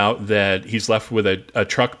finds out that he's left with a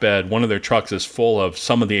truck bed. One of their trucks is full of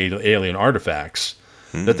some of the alien artifacts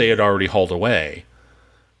that they had already hauled away.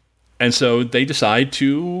 And so they decide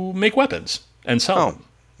to make weapons and sell them.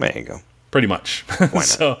 There you go. Pretty much. Why not?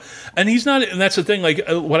 So, and that's the thing. Like,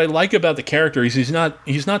 what I like about the character is he's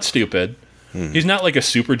not stupid. He's not like a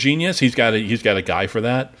super genius. He's got a guy for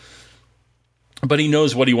that. But he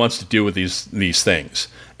knows what he wants to do with these things.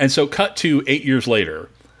 And so, cut to 8 years later.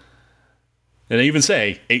 And they even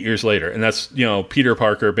say 8 years later, and that's Peter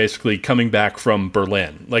Parker basically coming back from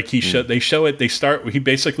Berlin. Like he show it. He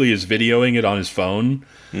basically is videoing it on his phone,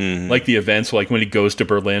 like the events, like when he goes to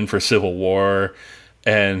Berlin for Civil War,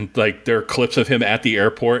 And like there are clips of him at the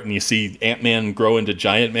airport, and you see Ant-Man grow into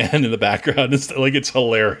Giant Man in the background. It's like it's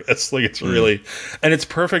hilarious. Like it's really, and it's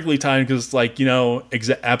perfectly timed because like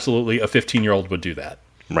absolutely a 15-year-old would do that.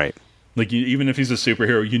 Right. Like even if he's a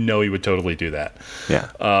superhero, he would totally do that. Yeah.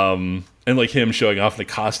 And like him showing off the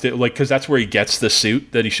costume, like because that's where he gets the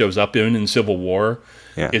suit that he shows up in Civil War.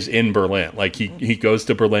 Yeah. Is in Berlin. Like he goes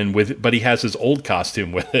to Berlin but he has his old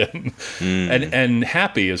costume with him, and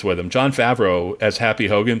Happy is with him. Jon Favreau as Happy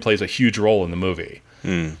Hogan plays a huge role in the movie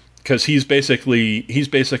because he's basically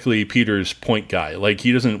Peter's point guy. Like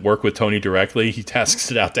he doesn't work with Tony directly; he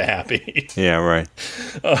tasks it out to Happy. Yeah, right.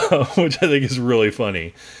 Which I think is really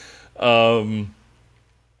funny. And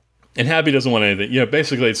Happy doesn't want anything.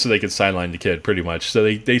 Basically it's so they could sideline the kid pretty much. So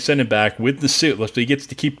they send him back with the suit. So he gets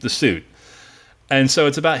to keep the suit. And so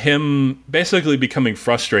it's about him basically becoming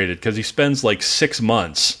frustrated because he spends like 6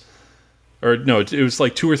 months, or no, it was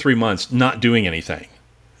like 2 or 3 months not doing anything.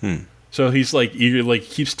 So he's like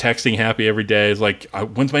keeps texting Happy every day. He's like,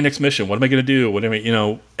 "When's my next mission? What am I going to do? What am I,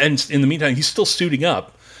 And in the meantime, he's still suiting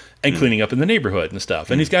up and cleaning up in the neighborhood and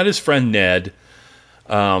stuff. And he's got his friend Ned,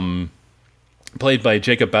 played by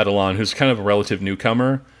Jacob Batalon, who's kind of a relative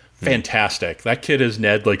newcomer. Fantastic. That kid as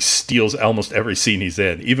Ned like steals almost every scene he's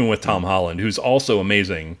in, even with Tom Holland, who's also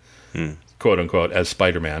amazing, quote unquote, as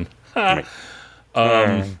Spider-Man. Yeah,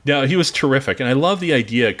 he was terrific, and I love the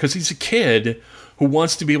idea because he's a kid who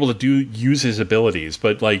wants to be able to use his abilities,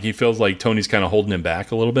 but like he feels like Tony's kind of holding him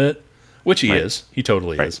back a little bit, which he is. He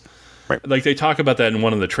totally is. Right. Like they talk about that in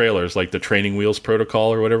one of the trailers, like the training wheels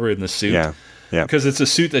protocol or whatever in the suit. Yeah. Because it's a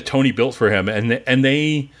suit that Tony built for him, and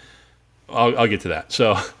they, I'll get to that.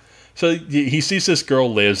 So he sees this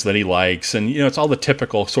girl Liz that he likes, and it's all the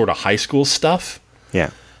typical sort of high school stuff.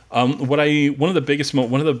 Yeah. One of the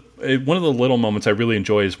little moments I really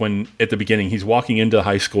enjoy is when at the beginning he's walking into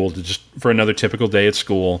high school for another typical day at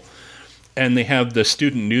school, and they have the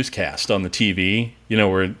student newscast on the TV.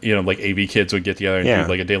 Where like AV kids would get together and do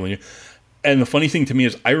like a daily news. And the funny thing to me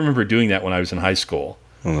is I remember doing that when I was in high school.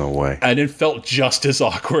 No way. And it felt just as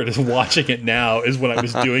awkward as watching it now as when I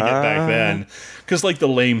was doing it back then. Because, like, the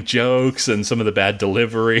lame jokes and some of the bad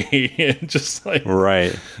delivery and just, like,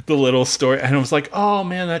 the little story. And I was like, oh,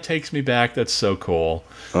 man, that takes me back. That's so cool.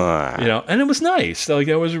 And it was nice. Like,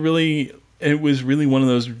 it was really one of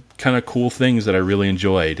those kind of cool things that I really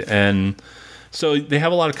enjoyed. And so they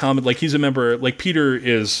have a lot of common. Like, he's a member. Like, Peter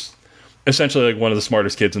is essentially, like, one of the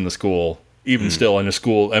smartest kids in the school. Even still in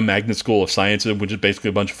a magnet school of sciences, which is basically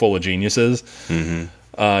a bunch full of geniuses.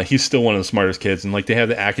 He's still one of the smartest kids. And like they have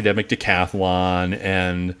the academic decathlon.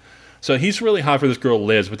 And so he's really hot for this girl,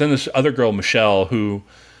 Liz. But then this other girl, Michelle, who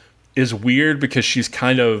is weird because she's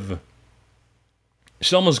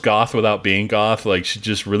almost goth without being goth. Like she's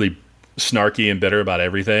just really snarky and bitter about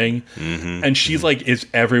everything. And she like is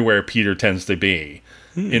everywhere Peter tends to be.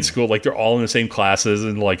 In school, like they're all in the same classes,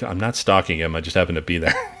 and like I'm not stalking him, I just happen to be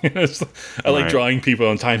there. I like drawing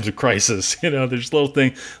people in times of crisis. There's little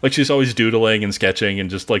thing like she's always doodling and sketching and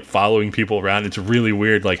just like following people around. It's really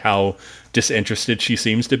weird, like how disinterested she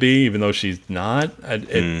seems to be, even though she's not.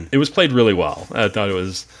 It was played really well. I thought it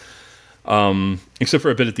was, except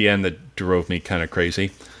for a bit at the end that drove me kind of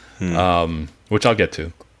crazy, which I'll get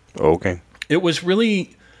to. Okay. It was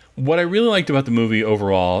really what I really liked about the movie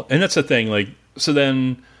overall, and that's the thing, like. So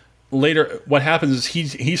then later what happens is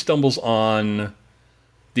he stumbles on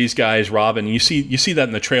these guys robbing. You see that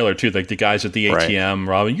in the trailer too, like the guys at the ATM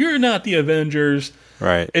robbing. You're not the Avengers.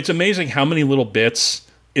 Right. It's amazing how many little bits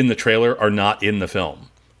in the trailer are not in the film.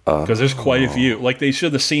 Because there's quite a few. Like they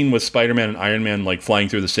showed the scene with Spider-Man and Iron Man like flying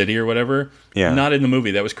through the city or whatever. Yeah. Not in the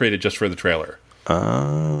movie. That was created just for the trailer.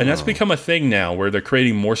 And that's become a thing now where they're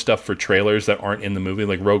creating more stuff for trailers that aren't in the movie.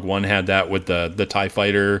 Like Rogue One had that with the TIE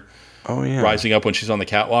fighter. Rising up when she's on the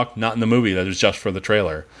catwalk, not in the movie. That is just for the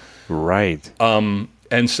trailer. Right. And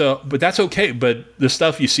so, but that's okay. But the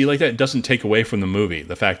stuff you see like that doesn't take away from the movie.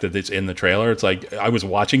 The fact that it's in the trailer, it's like I was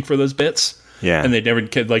watching for those bits. Yeah. And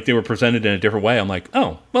they were presented in a different way. I'm like,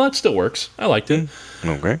 oh, well, it still works. I liked it.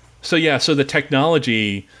 Okay. So the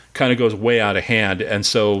technology kind of goes way out of hand, and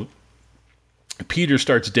so Peter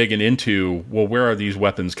starts digging into, well, where are these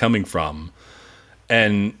weapons coming from?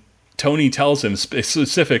 And Tony tells him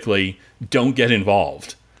specifically, don't get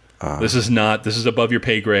involved. This is above your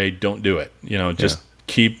pay grade. Don't do it.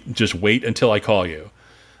 Just wait until I call you.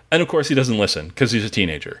 And of course he doesn't listen because he's a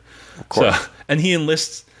teenager. Of course. So, and he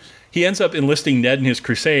ends up enlisting Ned in his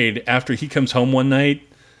crusade after he comes home one night.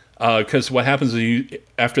 Because what happens is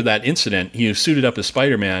after that incident, he was suited up as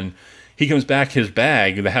Spider-Man. He comes back, his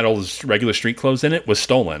bag that had all his regular street clothes in it was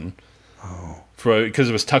stolen. Because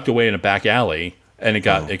it was tucked away in a back alley. and it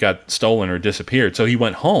got stolen or disappeared. So he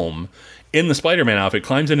went home in the Spider-Man outfit,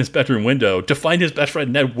 climbs in his bedroom window to find his best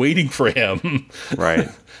friend Ned waiting for him. Right.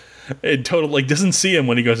 It totally doesn't see him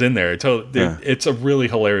when he goes in there. It's a really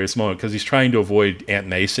hilarious moment because he's trying to avoid Aunt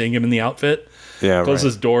May seeing him in the outfit. Yeah, closes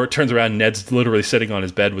his door, turns around, and Ned's literally sitting on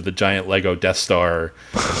his bed with the giant Lego Death Star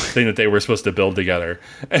thing that they were supposed to build together.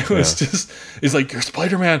 And it was just, he's like, "You're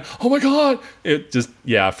Spider-Man! Oh my god!" It just,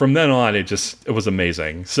 from then on, it was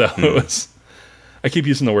amazing. So it was. I keep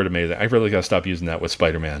using the word amazing. I really gotta stop using that with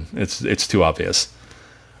Spider-Man. It's too obvious.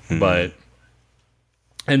 But,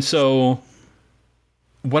 and so,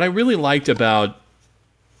 what I really liked about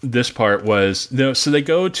this part was, so they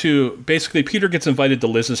go to, basically Peter gets invited to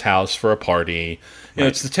Liz's house for a party.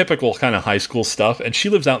 It's the typical kind of high school stuff, and she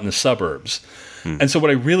lives out in the suburbs. And so what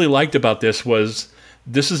I really liked about this was,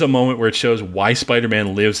 this is a moment where it shows why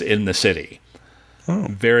Spider-Man lives in the city.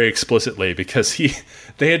 Very explicitly, because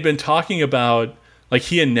they had been talking about, like,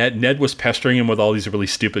 he and Ned was pestering him with all these really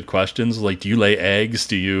stupid questions, like, do you lay eggs?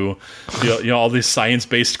 Do you all these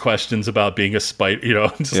science-based questions about being a spider,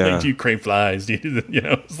 like, do you crane flies? Do you,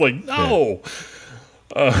 it's like, no.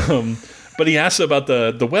 Yeah. But he asks about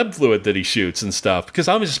the web fluid that he shoots and stuff, because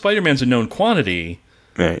obviously Spider-Man's a known quantity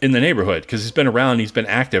in the neighborhood, because he's been around, he's been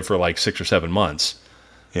active for like 6 or 7 months,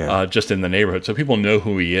 just in the neighborhood. So people know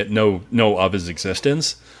who he is, know of his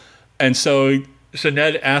existence. And so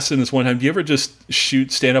Ned asked him this one time, do you ever just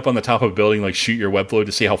stand up on the top of a building, like shoot your web fluid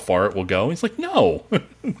to see how far it will go? And he's like, no,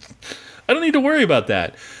 I don't need to worry about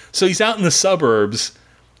that. So he's out in the suburbs.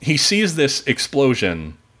 He sees this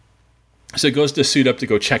explosion. So he goes to suit up to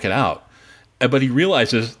go check it out. But he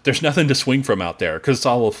realizes there's nothing to swing from out there because it's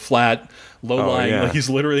all flat, low-lying. Like, he's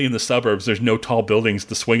literally in the suburbs. There's no tall buildings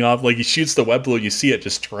to swing off. Like, he shoots the web fluid. You see it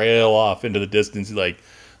just trail off into the distance. He's like,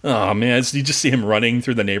 oh, man. You just see him running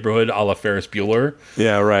through the neighborhood a la Ferris Bueller.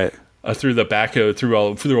 Yeah, right. Through the back,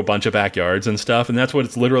 through a bunch of backyards and stuff. And that's what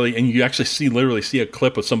it's literally. And you actually literally see a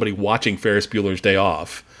clip of somebody watching Ferris Bueller's Day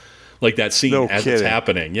Off. Like that scene as it's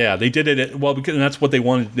happening. Yeah, they did it. Because that's what they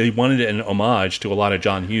wanted. They wanted it in homage to a lot of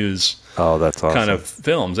John Hughes that's awesome. kind of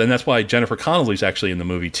films. And that's why Jennifer Connelly's actually in the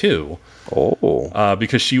movie, too. Oh.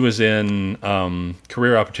 Because she was in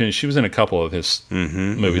Career Opportunity. She was in a couple of his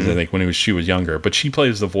movies, I think, when she was younger. But she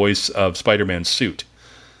plays the voice of Spider-Man's suit.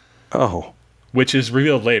 Oh. Which is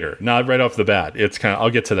revealed later. Not right off the bat. It's kind of... I'll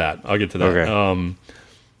get to that. Okay.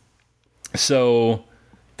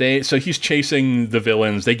 So he's chasing the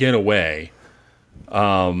villains. They get away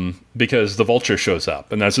because the Vulture shows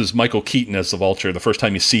up. And this is Michael Keaton as the Vulture, the first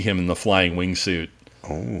time you see him in the flying wingsuit,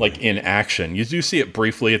 like in action. You do see it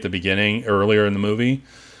briefly at the beginning, earlier in the movie,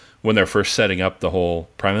 when they're first setting up the whole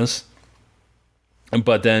premise.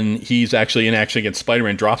 But then he's actually in action against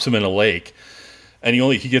Spider-Man, drops him in a lake, and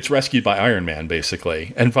he gets rescued by Iron Man,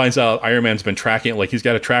 basically, and finds out Iron Man's been tracking it, like he's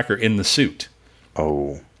got a tracker in the suit.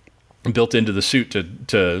 Oh. Built into the suit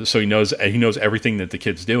so he knows everything that the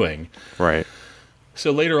kid's doing. Right. So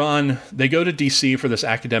later on, they go to DC for this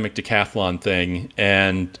academic decathlon thing,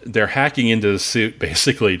 and they're hacking into the suit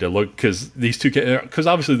basically to look, because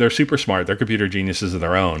obviously they're super smart, they're computer geniuses of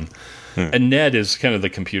their own, and Ned is kind of the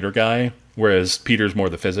computer guy, whereas Peter's more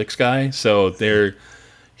the physics guy. So they're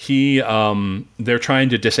trying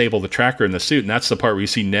to disable the tracker in the suit, and that's the part where you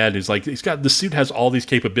see Ned is like, the suit has all these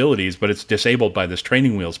capabilities, but it's disabled by this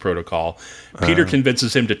training wheels protocol. Peter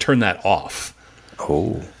convinces him to turn that off.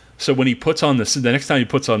 Oh. So when he puts on the next time he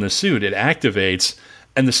puts on the suit, it activates,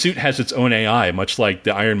 and the suit has its own AI, much like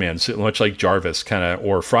the Iron Man suit, much like Jarvis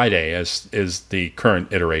or Friday, as is the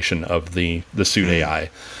current iteration of the suit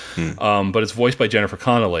AI. But it's voiced by Jennifer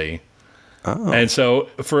Connelly. Oh. And so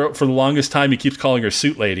for the longest time, he keeps calling her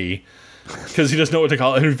Suit Lady because he doesn't know what to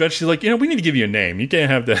call it. And eventually, like, we need to give you a name. You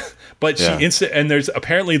can't have that. But and there's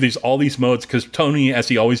all these modes because Tony, as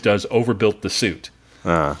he always does, overbuilt the suit.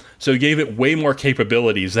 So he gave it way more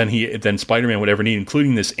capabilities than Spider-Man would ever need,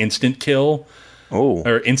 including this instant kill.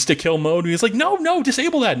 Or insta-kill mode. He's like, no,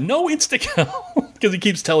 disable that. No insta-kill. Because he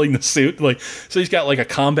keeps telling the suit. So he's got like a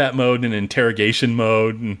combat mode and an interrogation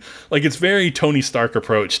mode. And like, it's very Tony Stark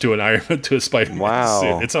approach to a Spider-Man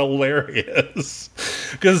suit. It's hilarious.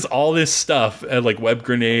 Because it's all this stuff, like web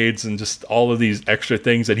grenades and just all of these extra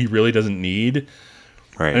things that he really doesn't need.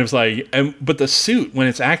 Right. And it's like, but the suit, when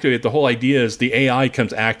it's activated, the whole idea is the AI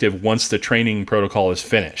comes active once the training protocol is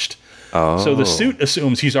finished. Oh. So the suit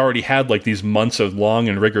assumes he's already had like these months of long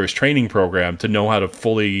and rigorous training program to know how to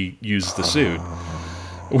fully use the suit.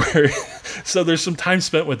 So there's some time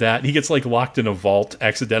spent with that. And he gets like locked in a vault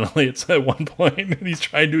accidentally at one point, and he's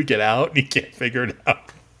trying to get out and he can't figure it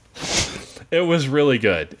out. It was really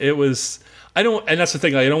good. It was. And that's the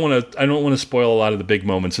thing. I don't want to spoil a lot of the big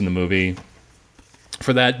moments in the movie.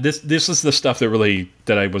 for that, this is the stuff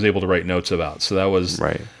that I was able to write notes about. So that was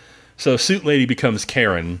right. So Suit Lady becomes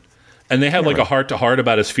Karen, and they have like a heart-to-heart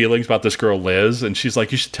about his feelings about this girl Liz, and she's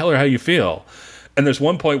like, you should tell her how you feel. And there's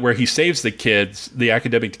one point where he saves the kids, the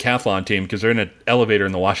academic decathlon team, because they're in an elevator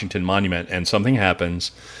in the Washington Monument, and something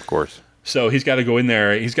happens. Of course. So he's got to go in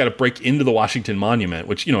there. He's got to break into the Washington Monument,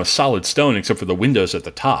 which, is solid stone except for the windows at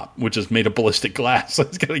the top, which is made of ballistic glass. So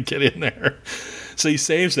he's got to get in there. So he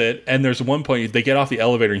saves it, and there's one point they get off the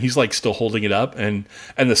elevator, and he's like still holding it up, and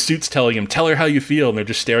the suit's telling him, "Tell her how you feel," and they're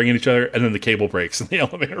just staring at each other, and then the cable breaks, and the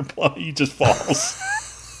elevator he just falls.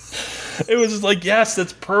 It was just like, yes,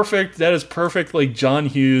 that's perfect. That is perfect. Like John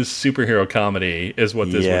Hughes superhero comedy is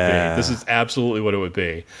what this would be. This is absolutely what it would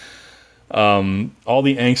be. All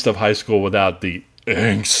the angst of high school without the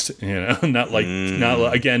angst, not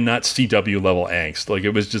CW level angst. Like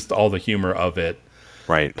it was just all the humor of it.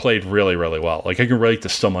 Right. Played really, really well. Like I can relate to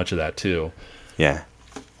so much of that too. Yeah.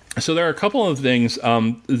 So there are a couple of things.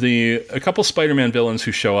 A couple Spider-Man villains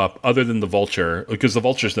who show up other than the Vulture, because the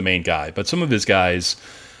Vulture's the main guy, but some of his guys,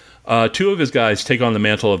 two of his guys take on the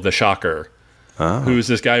mantle of the Shocker, who's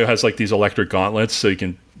this guy who has like these electric gauntlets, so he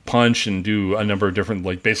can punch and do a number of different,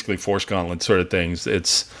 like basically force gauntlet sort of things.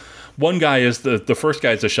 It's one guy is the first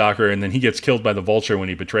guy is the Shocker, and then he gets killed by the Vulture when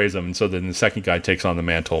he betrays him, and so then the second guy takes on the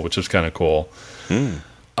mantle, which is kind of cool.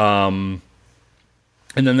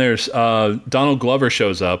 And then there's Donald Glover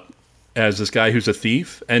shows up as this guy who's a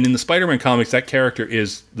thief, and in the Spider-Man comics, that character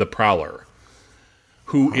is the Prowler,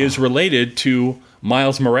 who is related to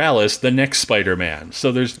Miles Morales, the next Spider-Man.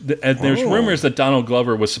 So there's rumors that Donald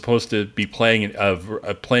Glover was supposed to be playing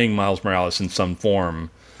Miles Morales in some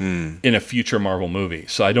form in a future Marvel movie.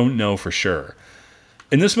 So I don't know for sure.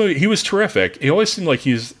 In this movie, he was terrific. He always seems like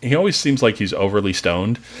he's overly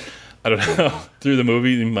stoned. I don't know. Through the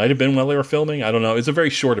movie, he might have been while they were filming. I don't know. It's a very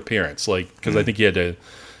short appearance, because I think he had to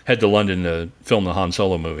head to London to film the Han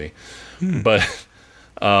Solo movie. But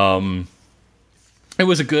it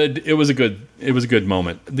was a good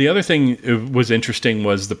moment. The other thing that was interesting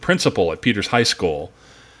was the principal at Peters High School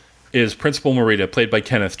is Principal Morita, played by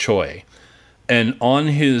Kenneth Choi, and on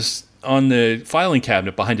the filing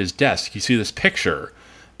cabinet behind his desk, you see this picture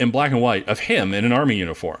in black and white of him in an army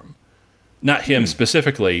uniform. Not him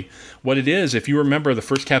specifically. What it is, if you remember the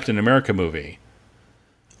first Captain America movie,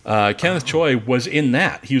 Kenneth Choi was in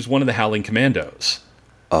that. He was one of the Howling Commandos.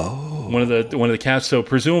 Oh. One of the cats. So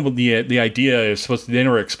presumably the idea is supposed to, they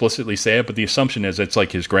never explicitly say it, but the assumption is it's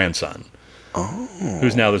like his grandson. Oh.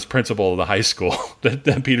 Who's now this principal of the high school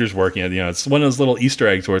that Peter's working at. It's one of those little Easter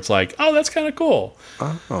eggs where it's like, oh, that's kind of cool.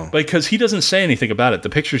 Oh. Because he doesn't say anything about it. The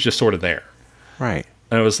picture's just sort of there. Right.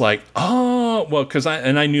 And I was like, oh, well,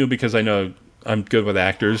 I knew, because I know I'm good with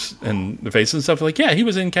actors and the faces and stuff. Like, yeah, he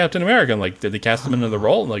was in Captain America. I'm like, did they cast him into the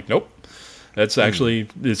role? I'm like, nope. That's actually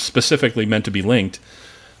it's specifically meant to be linked.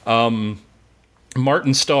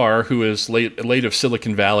 Martin Starr, who is late of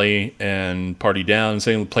Silicon Valley and Party Down,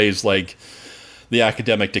 plays like the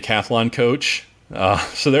academic decathlon coach.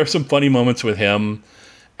 So there are some funny moments with him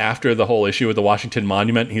after the whole issue with the Washington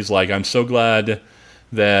Monument. He's like, I'm so glad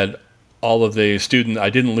that all of the I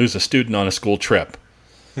didn't lose a student on a school trip.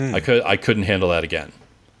 I couldn't handle that again.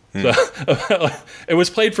 So, it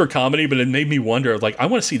was played for comedy, but it made me wonder, like, I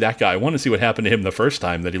want to see that guy. I want to see what happened to him the first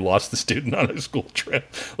time that he lost the student on a school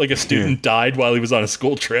trip. Like a student died while he was on a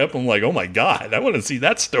school trip. I'm like, oh my God, I want to see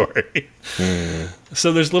that story.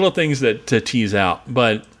 So there's little things to tease out.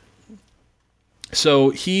 But so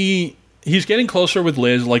he's getting closer with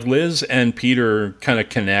Liz. Like Liz and Peter kind of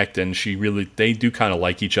connect, and they do kind of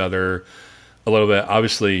like each other a little bit.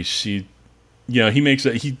 Obviously, he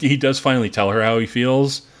does finally tell her how he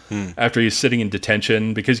feels after he's sitting in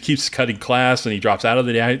detention, because he keeps cutting class and he drops out of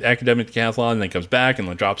the academic decathlon and then comes back and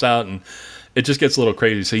then drops out, and it just gets a little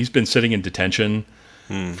crazy. So he's been sitting in detention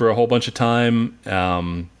for a whole bunch of time.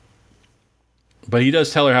 But he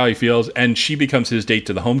does tell her how he feels, and she becomes his date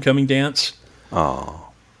to the homecoming dance. Oh.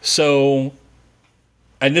 So,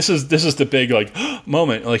 and this is the big like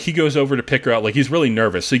moment. Like he goes over to pick her out. Like he's really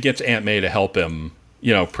nervous. So he gets Aunt May to help him.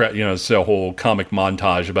 It's a whole comic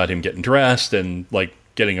montage about him getting dressed and like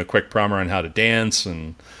getting a quick primer on how to dance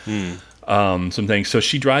and some things. So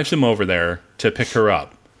she drives him over there to pick her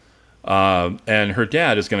up, and her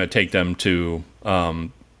dad is going to take them to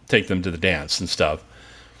the dance and stuff.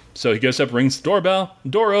 So he goes up, rings the doorbell,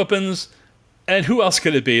 door opens, and who else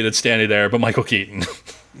could it be that's standing there but Michael Keaton?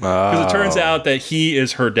 Because it turns out that he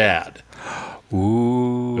is her dad.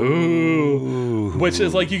 Ooh. Which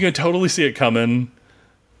is like, you can totally see it coming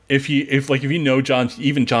if you know John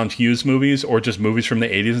Hughes movies or just movies from the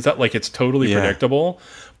 80s and stuff, like it's totally predictable.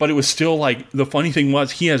 But it was still like, the funny thing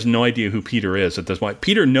was he has no idea who Peter is at this point.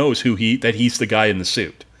 Peter knows that he's the guy in the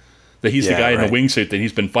suit. That he's the guy in the wingsuit that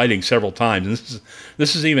he's been fighting several times. And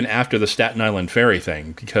this is even after the Staten Island ferry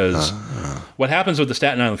thing, because what happens with the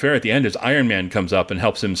Staten Island ferry at the end is Iron Man comes up and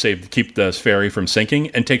helps him keep the ferry from sinking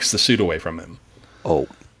and takes the suit away from him. Oh.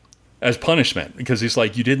 As punishment, because he's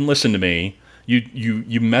like, you didn't listen to me.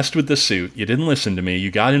 You messed with the suit. You didn't listen to me. You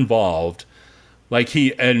got involved. Like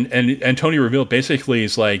and Tony revealed basically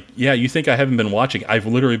is like, yeah, you think I haven't been watching? I've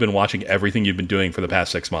literally been watching everything you've been doing for the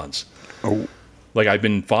past 6 months. Oh. Like, I've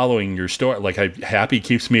been following your story. Like, Happy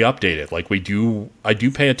keeps me updated. Like, I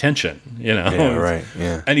do pay attention, you know? Yeah, right,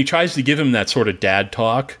 yeah. And he tries to give him that sort of dad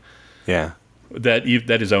talk. Yeah. That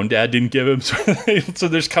his own dad didn't give him. So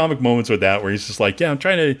there's comic moments with that where he's just like, yeah, I'm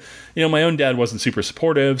trying to, you know, my own dad wasn't super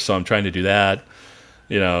supportive, so I'm trying to do that,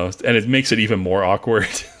 you know? And it makes it even more awkward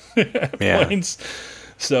at points.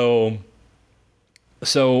 So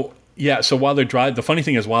while they're the funny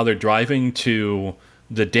thing is, while they're driving to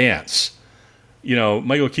the dance, you know,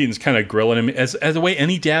 Michael Keaton's kind of grilling him as the way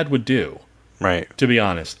any dad would do, right? To be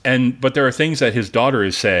honest, but there are things that his daughter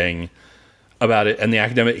is saying about it, and the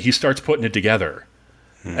academic, he starts putting it together,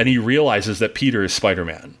 and he realizes that Peter is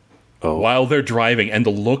Spider-Man while they're driving, and the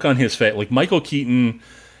look on his face, like Michael Keaton,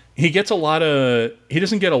 he doesn't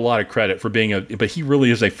get a lot of credit for being but he really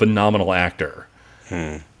is a phenomenal actor.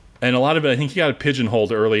 And a lot of it, I think he got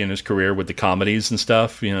pigeonholed early in his career with the comedies and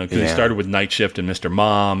stuff, you know, because he started with Night Shift and Mr.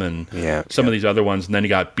 Mom and some of these other ones, and then he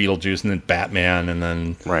got Beetlejuice and then Batman, and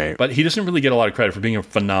then... Right. But he doesn't really get a lot of credit for being a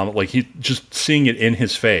phenomenal... Like, he just seeing it in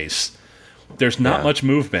his face. There's not much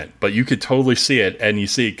movement, but you could totally see it, and you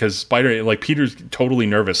see, because Peter's totally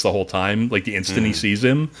nervous the whole time, like, the instant he sees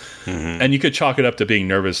him, and you could chalk it up to being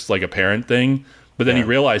nervous, like a parent thing, but then he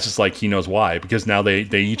realizes, like, he knows why, because now they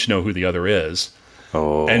each know who the other is.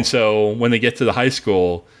 Oh. And so when they get to the high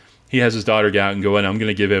school, he has his daughter go out and go in, I'm going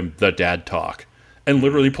to give him the dad talk. And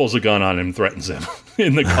literally pulls a gun on him and threatens him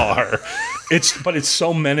in the car. It's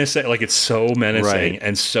so menacing. Like, it's so menacing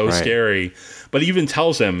and so scary. But he even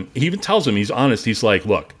tells him, he's honest. He's like,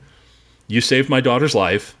 look, you saved my daughter's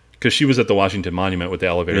life, because she was at the Washington Monument with the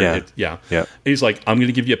elevator. He's like, I'm going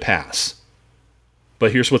to give you a pass.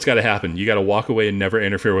 But here's what's got to happen. You got to walk away and never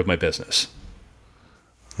interfere with my business.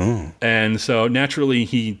 And so naturally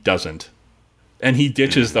he doesn't, and he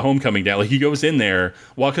ditches the homecoming dad. Like, he goes in there,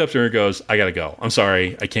 walks up to her and goes, I gotta go, I'm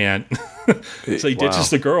sorry, I can't. So he ditches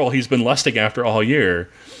the girl he's been lusting after all year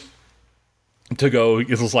to go.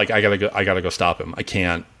 It's like, I gotta go stop him. I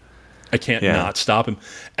can't not stop him.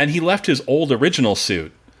 And he left his old original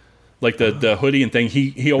suit, like the hoodie and thing,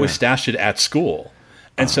 he always stashed it at school.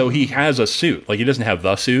 And so he has a suit. Like, he doesn't have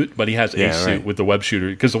the suit, but he has a suit with the web shooter,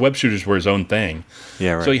 because the web shooters were his own thing.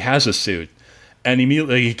 Yeah, right. So he has a suit. And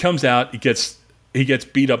immediately he comes out, he gets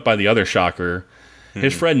beat up by the other shocker.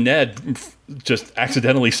 His friend Ned just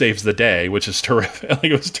accidentally saves the day, which is terrific. Like,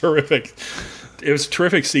 it was terrific. It was a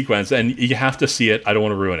terrific sequence, and you have to see it. I don't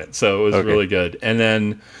want to ruin it. So it was really good. And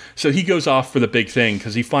then, so he goes off for the big thing,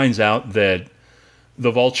 because he finds out that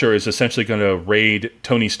the Vulture is essentially going to raid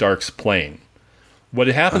Tony Stark's plane. What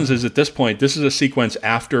happens is, at this point, this is a sequence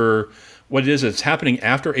after what it is. It's happening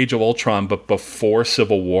after Age of Ultron, but before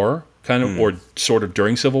Civil War, kind of, or sort of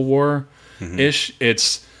during Civil War ish.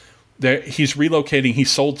 It's there. He's relocating. He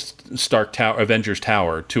sold Stark Tower, Avengers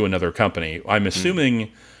Tower, to another company. I'm assuming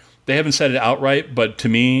they haven't said it outright, but to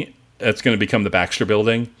me, it's going to become the Baxter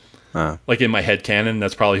Building. Like, in my head canon,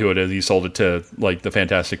 that's probably who it is. He sold it to, like, the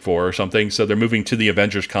Fantastic Four or something. So they're moving to the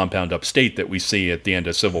Avengers compound upstate that we see at the end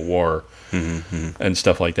of Civil War and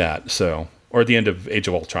stuff like that. So, or at the end of Age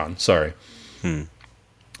of Ultron, sorry. And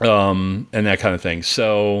that kind of thing.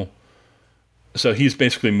 So he's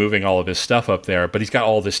basically moving all of his stuff up there, but he's got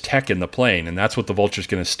all this tech in the plane, and that's what the Vulture's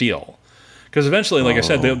going to steal. Because eventually, like I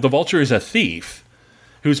said, the Vulture is a thief.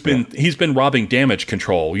 He's been robbing damage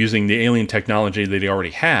control using the alien technology that he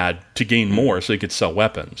already had to gain more, so he could sell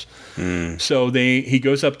weapons. So he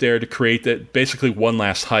goes up there to create that, basically one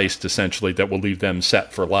last heist, essentially, that will leave them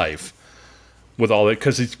set for life with all that,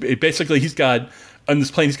 because he's got on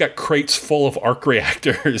this plane, he's got crates full of arc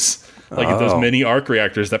reactors, like those mini arc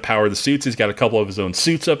reactors that power the suits. He's got a couple of his own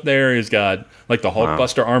suits up there. He's got, like, the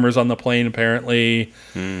Hulkbuster armors on the plane, apparently,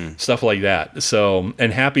 stuff like that. So,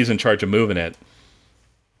 and Happy's in charge of moving it.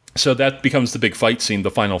 So that becomes the big fight scene.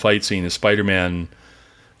 The final fight scene is Spider-Man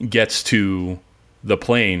gets to the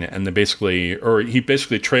plane, and he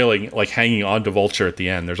basically trailing, like, hanging on to Vulture at the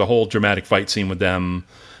end. There's a whole dramatic fight scene with them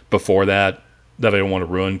before that I don't want to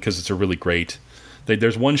ruin, because it's a really great.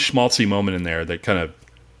 There's one schmaltzy moment in there that kind of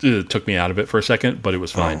took me out of it for a second, but it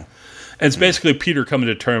was fine. And it's basically Peter coming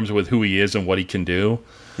to terms with who he is and what he can do.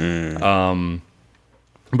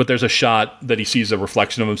 But there's a shot that he sees a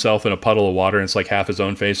reflection of himself in a puddle of water, and it's like half his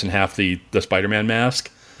own face and half the Spider-Man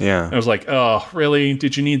mask. Yeah. And I was like, oh, really?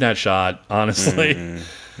 Did you need that shot? Honestly.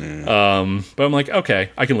 But I'm like,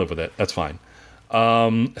 okay, I can live with it. That's fine.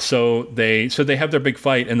 So they have their big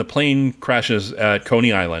fight, and the plane crashes at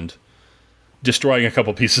Coney Island, destroying a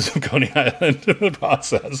couple pieces of Coney Island in the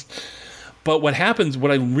process. But what happens, what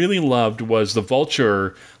I really loved was the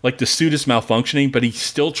Vulture, like the suit is malfunctioning, but he's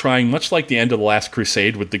still trying, much like the end of The Last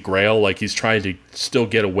Crusade with the Grail, like he's trying to still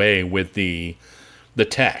get away with the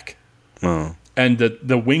tech. Oh. And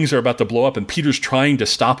the wings are about to blow up, and Peter's trying to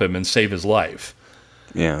stop him and save his life.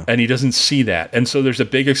 Yeah. And he doesn't see that. And so there's a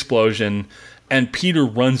big explosion, and Peter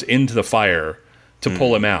runs into the fire to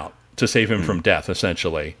pull him out, to save him from death,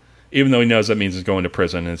 essentially. Even though he knows that means he's going to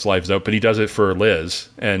prison and his life's out, but he does it for Liz,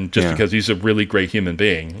 and just because he's a really great human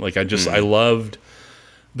being. Like, I loved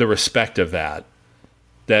the respect of that.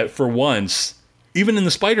 That for once, even in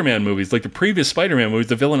the Spider-Man movies, like the previous Spider-Man movies,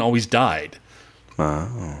 the villain always died.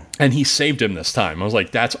 Wow. And he saved him this time. I was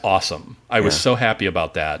like, that's awesome. I was so happy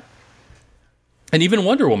about that. And even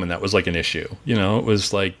Wonder Woman, that was like an issue. You know, it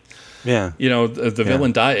was like, the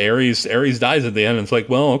villain died. Ares dies at the end, and it's like,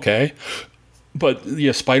 well, okay. But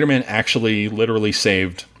Spider-Man actually literally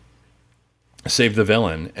saved the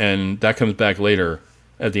villain, and that comes back later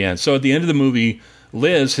at the end. So at the end of the movie,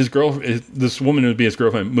 Liz, this woman who would be his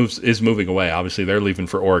girlfriend, is moving away. Obviously, they're leaving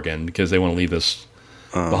for Oregon because they want to leave us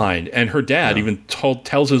behind. And her dad even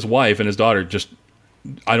tells his wife and his daughter, just,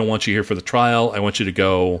 I don't want you here for the trial. I want you to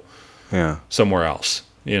go somewhere else.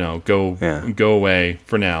 Go away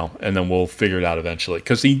for now, and then we'll figure it out eventually.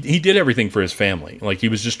 Because he did everything for his family. Like, he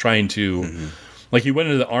was just trying to... Like, he went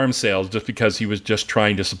into the arms sales just because he was just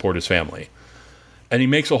trying to support his family. And he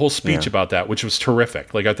makes a whole speech about that, which was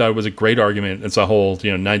terrific. Like, I thought it was a great argument. It's a whole,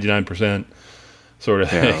 99% sort of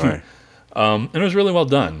thing. Right. And it was really well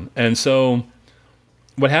done. And so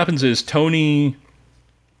what happens is Tony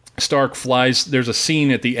Stark flies... There's a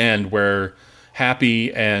scene at the end where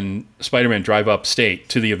Happy and Spider-Man drive upstate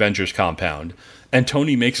to the Avengers compound, and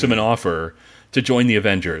Tony makes him an offer to join the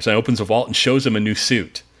Avengers, and opens a vault and shows him a new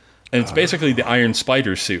suit, and it's basically the Iron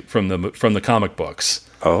Spider suit from the comic books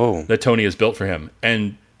that Tony has built for him.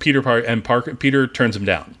 And Peter turns him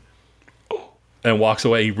down and walks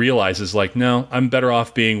away. He realizes, like, no, I'm better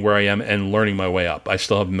off being where I am and learning my way up. I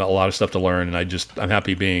still have a lot of stuff to learn, and I'm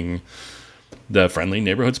happy being the friendly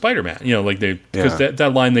neighborhood Spider-Man, because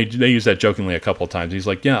that line they use that jokingly a couple of times. He's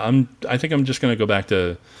like, I think I'm just going to go back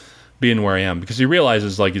to being where I am, because he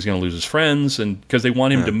realizes, like, he's going to lose his friends, and because they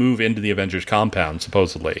want him to move into the Avengers compound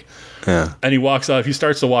supposedly. Yeah. And he walks off. He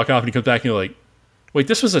starts to walk off, and he comes back, and you're like, wait,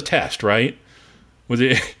 this was a test, right? Was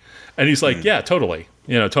it? And he's like, yeah, totally.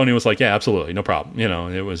 Tony was like, yeah, absolutely, no problem.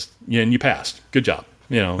 It was, and you passed. Good job.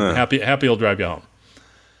 Happy he'll drive you home.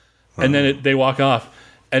 And then they walk off,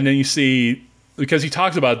 and then you see. Because he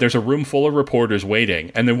talks about there's a room full of reporters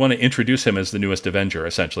waiting, and they want to introduce him as the newest Avenger,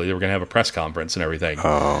 essentially. They were going to have a press conference and everything.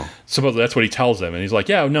 Oh. Supposedly that's what he tells them. And he's like,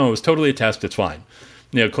 yeah, no, it was totally a test. It's fine.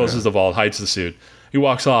 Closes the vault, hides the suit. He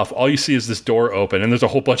walks off. All you see is this door open, and there's a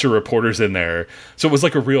whole bunch of reporters in there. So it was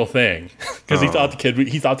like a real thing. Because he thought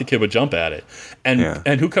the kid would jump at it.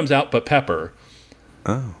 And who comes out but Pepper?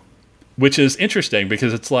 Oh. Which is interesting,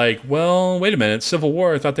 because it's like, well, wait a minute, Civil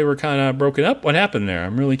War, I thought they were kind of broken up. What happened there?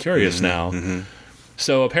 I'm really curious now. Mm-hmm.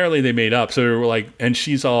 So apparently they made up. So they were like, and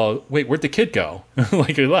she's all, wait, where'd the kid go?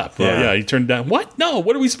 Like, he left. Yeah. Well, yeah, he turned down. What? No,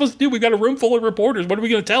 what are we supposed to do? We've got a room full of reporters. What are we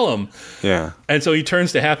going to tell them? Yeah. And so he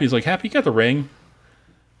turns to Happy. He's like, Happy, you got the ring?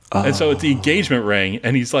 Oh. And so it's the engagement ring.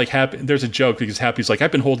 And he's like, Happy. There's a joke because Happy's like,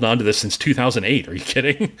 I've been holding on to this since 2008. Are you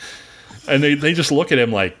kidding? And they just look at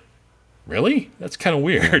him like, really? That's kind of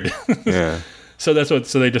weird. Yeah. So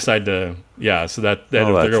they decide to, so that they're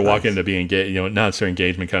going to walk into being engaged, not their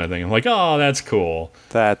engagement kind of thing. I'm like, oh, that's cool.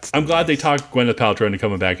 I'm glad they talked Gwyneth Paltrow into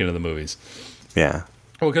coming back into the movies. Yeah.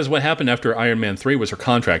 Well, because what happened after Iron Man 3 was her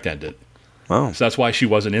contract ended. Oh. So that's why she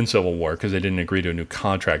wasn't in Civil War, because they didn't agree to a new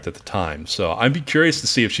contract at the time. So I'd be curious to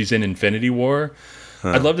see if she's in Infinity War.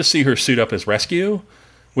 I'd love to see her suit up as Rescue,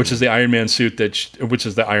 which is the Iron Man suit which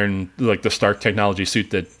is the Stark technology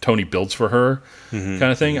suit that Tony builds for her, kind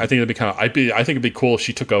of thing. I think I think it'd be cool if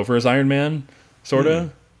she took over as Iron Man, sort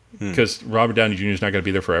of, because Robert Downey Jr. is not going to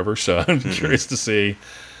be there forever. So I'm curious to see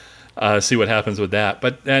what happens with that.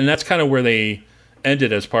 And that's kind of where they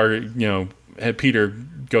ended as part of, Peter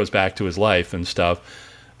goes back to his life and stuff.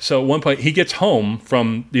 So at one point he gets home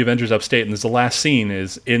from the Avengers Upstate, and the last scene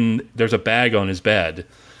is there's a bag on his bed.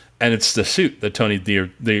 And it's the suit that Tony,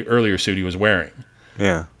 the earlier suit he was wearing.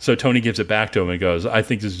 Yeah. So Tony gives it back to him and goes, I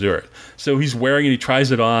think this is it. So he's wearing it, he tries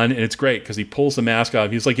it on, and it's great because he pulls the mask off.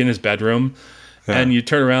 He's like in his bedroom, and you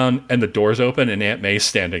turn around and the door's open and Aunt May's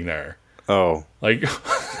standing there. Oh. Like,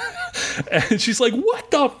 and she's like, what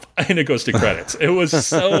the and it goes to credits. It was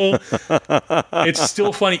so, it's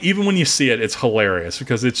still funny. Even when you see it, it's hilarious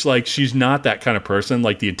because it's like, she's not that kind of person,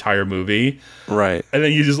 like the entire movie. Right. And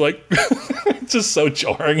then you just like, it's just so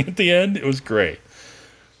jarring at the end. It was great.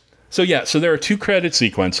 So yeah, so there are 2 credit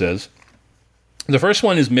sequences. The first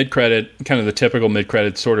one is mid-credit, kind of the typical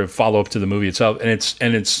mid-credit sort of follow-up to the movie itself, and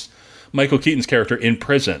it's Michael Keaton's character in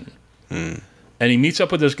prison. And he meets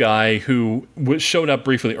up with this guy who showed up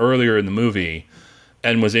briefly earlier in the movie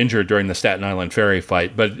and was injured during the Staten Island ferry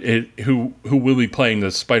fight, but who will be playing the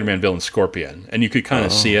Spider-Man villain Scorpion. And you could kind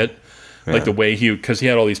of see it, like the way because he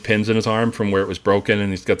had all these pins in his arm from where it was broken, and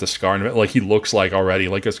he's got the scar in it. Like he looks like already,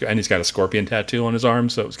 and he's got a scorpion tattoo on his arm,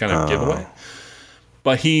 so it was kind of a giveaway.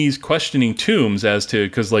 But he's questioning Toombs as to,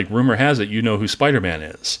 because like rumor has it, you know who Spider-Man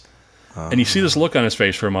is. And you see this look on his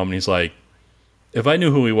face for a moment. He's like, if I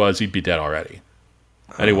knew who he was, he'd be dead already.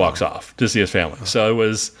 And he walks off to see his family. So it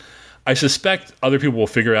was, I suspect other people will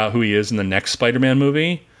figure out who he is in the next Spider-Man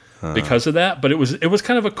movie because of that. But it was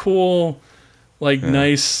kind of a cool, like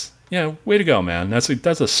nice, way to go, man. That's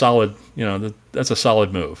a solid, that's a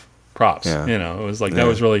solid move. Props. It was like, that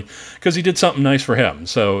was really, because he did something nice for him.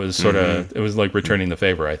 So it was sort of, it was like returning the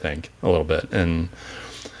favor, I think, a little bit. And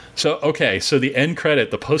so, okay, so the end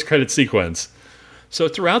credit, the post-credit sequence. So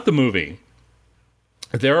throughout the movie,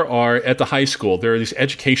 there are, at the high school, there are these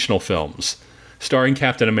educational films starring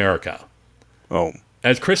Captain America. Oh.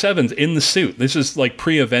 As Chris Evans in the suit. This is like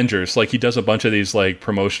pre-Avengers. Like he does a bunch of these like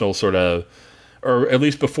promotional sort of, or at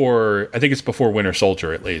least before, I think it's before Winter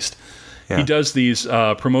Soldier at least. Yeah. He does these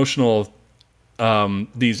promotional,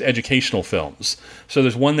 these educational films. So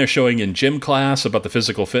there's one they're showing in gym class about the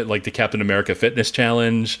physical fit, like the Captain America Fitness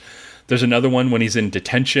Challenge. There's another one when he's in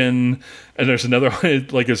detention. And there's another one,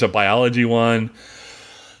 like there's a biology one.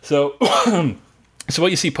 So, so what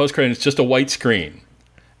you see post-credit is just a white screen.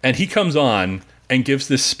 And he comes on and gives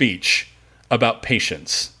this speech about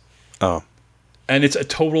patience. Oh. And it's a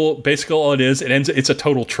total, basically all it is, it's a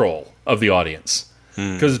total troll of the audience.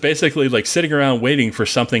 Because it's basically like sitting around waiting for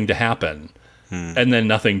something to happen. And then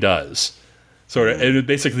nothing does. Sort of, and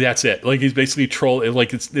basically that's it. Like he's basically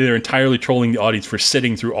they're entirely trolling the audience for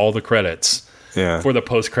sitting through all the credits. Yeah. For the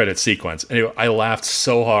post-credit sequence. Anyway, I laughed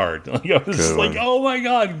so hard. Like, I was just like, oh my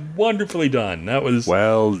God, wonderfully done. That was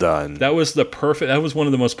well done. That was one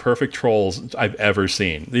of the most perfect trolls I've ever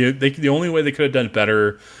seen. The only way they could have done it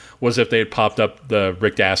better was if they had popped up the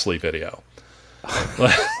Rick Astley video.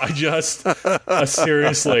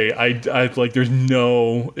 Seriously,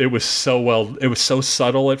 it was so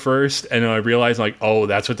subtle at first, and then I realized like, oh,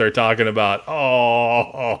 that's what they're talking about.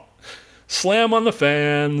 Oh. Slam on the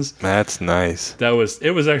fans. That's nice.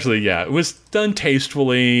 It was done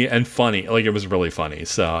tastefully and funny. Like it was really funny.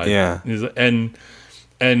 So and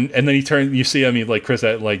then you see, I mean, like Chris,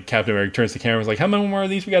 like Captain America turns to the camera and is like, how many more of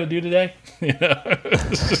these we got to do today?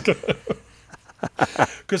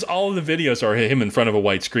 Because all of the videos are him in front of a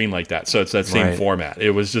white screen like that. So it's that same format.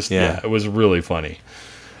 It was just, it was really funny.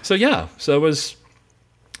 So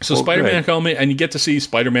Spider-Man Homecoming, and you get to see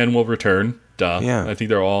Spider-Man will return. Duh. Yeah.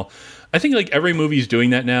 I think like every movie's doing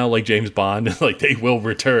that now, like James Bond, like they will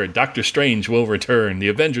return. Doctor Strange will return. The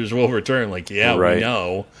Avengers will return. Like, we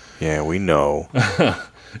know. Yeah, we know.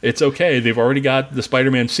 It's okay. They've already got the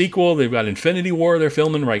Spider-Man sequel. They've got Infinity War they're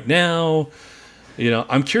filming right now.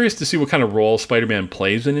 I'm curious to see what kind of role Spider-Man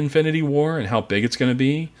plays in Infinity War and how big it's going to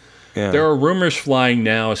be. Yeah. There are rumors flying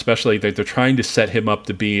now, especially that they're trying to set him up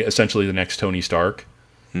to be essentially the next Tony Stark.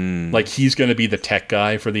 Like he's going to be the tech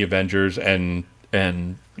guy for the Avengers and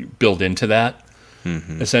build into that,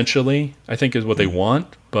 essentially, I think is what they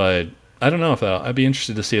want. But I don't know if I'd be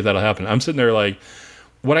interested to see if that'll happen. I'm sitting there like,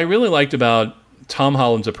 what I really liked about Tom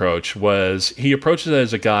Holland's approach was he approaches it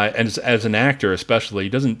as a guy, and as an actor especially, he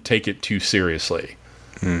doesn't take it too seriously.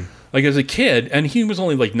 Like as a kid, and he was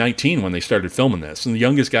only like 19 when they started filming this, and the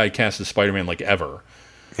youngest guy cast as Spider-Man like ever.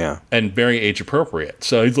 Yeah. And very age appropriate.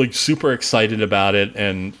 So he's like super excited about it,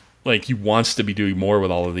 and like he wants to be doing more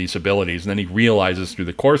with all of these abilities, and then he realizes through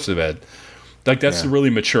the course of it, like that's a really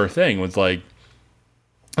mature thing. With like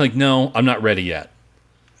no, I'm not ready yet,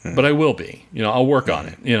 but I will be. I'll work on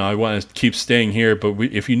it. I want to keep staying here, but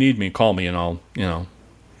if you need me, call me, and I'll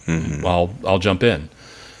jump in.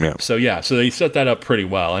 Yeah. So they set that up pretty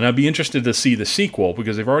well, and I'd be interested to see the sequel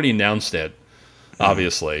because they've already announced it,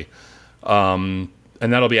 obviously.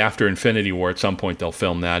 And that'll be after Infinity War. At some point, they'll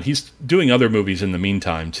film that. He's doing other movies in the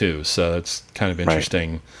meantime, too. So that's kind of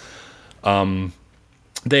interesting. Right.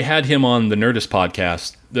 they had him on the Nerdist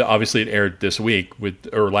podcast. Obviously, it aired last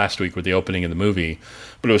week with the opening of the movie,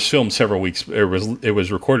 but it was filmed several weeks. It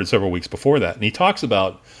was recorded several weeks before that, and he talks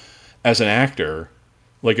about, as an actor,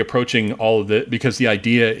 like approaching all of it, because the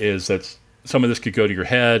idea is that some of this could go to your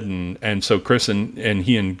head, and so Chris and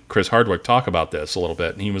he and Chris Hardwick talk about this a little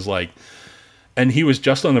bit, and he was like, and he was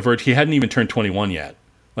just on the verge. He hadn't even turned 21 yet.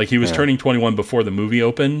 Like, he was turning 21 before the movie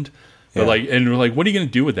opened. But and we're like, what are you going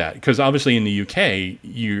to do with that? Because obviously in the UK,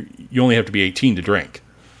 you only have to be 18 to drink.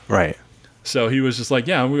 Right. So he was just like,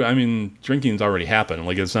 yeah, I mean, drinking's already happened.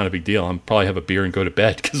 Like, it's not a big deal. I'll probably have a beer and go to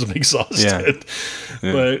bed because I'm exhausted.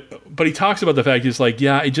 Yeah. But he talks about the fact, he's like,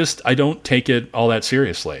 yeah, I don't take it all that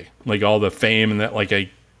seriously. Like, all the fame and that, like,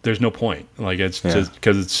 there's no point. Like, it's just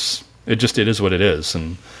because it is what it is.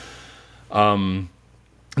 And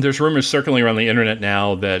there's rumors circling around the internet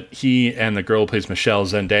now that he and the girl who plays Michelle,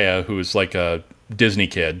 Zendaya, who is like a Disney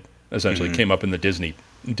kid, essentially came up in the Disney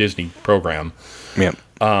program. Yep.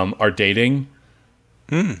 Are dating.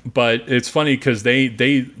 But it's funny because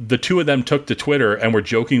the two of them took to Twitter and were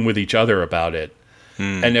joking with each other about it.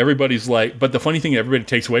 And everybody's like, but the funny thing everybody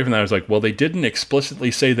takes away from that is like, well, they didn't explicitly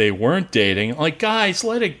say they weren't dating. I'm like, guys,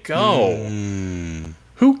 let it go.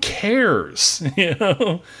 Who cares? You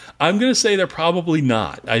know, I'm going to say they're probably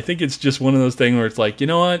not. I think it's just one of those things where it's like, you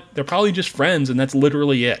know what? They're probably just friends, and that's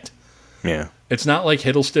literally it. Yeah. It's not like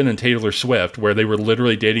Hiddleston and Taylor Swift, where they were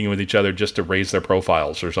literally dating with each other just to raise their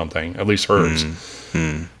profiles or something, at least hers.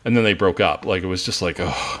 And then they broke up. Like, it was just like,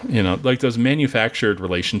 oh, you know, like those manufactured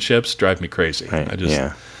relationships drive me crazy. Right. I don't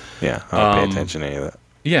pay attention to any of that.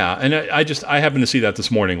 Yeah, and I happened to see that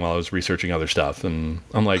this morning while I was researching other stuff, and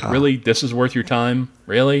I'm like, really? This is worth your time?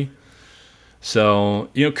 Really? So,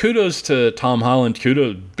 you know, kudos to Tom Holland.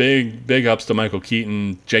 Big ups to Michael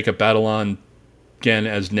Keaton. Jacob Batalon, again,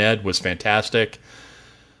 as Ned, was fantastic.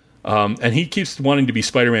 And he keeps wanting to be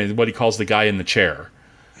Spider-Man, what he calls the guy in the chair,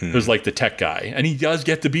 who's like the tech guy. And he does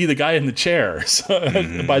get to be the guy in the chair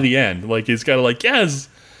by the end. Like, he's kind of like, yes!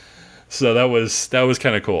 So that was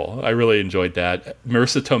kind of cool. I really enjoyed that.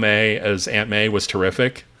 Marissa Tomei as Aunt May was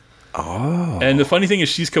terrific. Oh. And the funny thing is,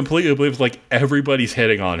 she's completely oblivious. Like, everybody's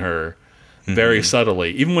hitting on her very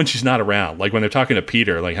subtly, even when she's not around. Like, when they're talking to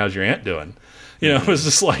Peter, like, how's your aunt doing? You know, it was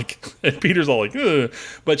just like, and Peter's all like, ugh.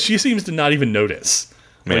 But she seems to not even notice.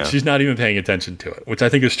 Like, she's not even paying attention to it, which I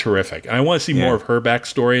think is terrific. And I want to see more of her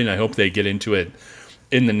backstory, and I hope they get into it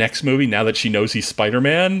in the next movie, now that she knows he's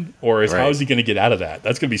Spider-Man, or how is he going to get out of that?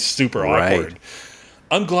 That's going to be super awkward.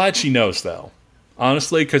 I'm glad she knows, though,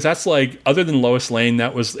 honestly, because that's like, other than Lois Lane,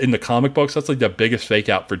 that was in the comic books, that's like the biggest fake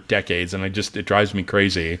out for decades, and it drives me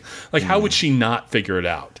crazy. Like, how would she not figure it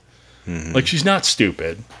out? Like, she's not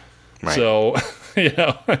stupid. Right. So, you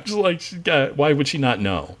know, I'm just like, why would she not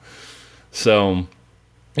know? So,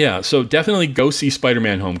 yeah, so definitely go see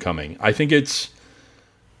Spider-Man Homecoming. I think it's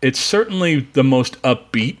certainly the most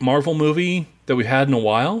upbeat Marvel movie that we've had in a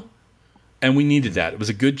while, and we needed that. It was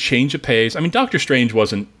a good change of pace. I mean, Doctor Strange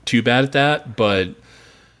wasn't too bad at that, but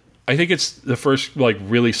I think it's the first, like,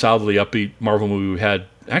 really solidly upbeat Marvel movie we've had,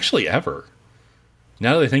 actually, ever.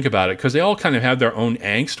 Now that I think about it, because they all kind of have their own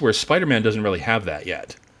angst, where Spider-Man doesn't really have that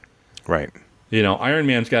yet. Right. You know, Iron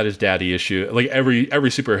Man's got his daddy issue. Like, every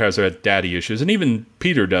superhero has their daddy issues, and even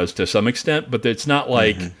Peter does to some extent, but it's not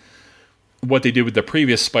like what they did with the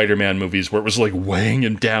previous Spider-Man movies, where it was like weighing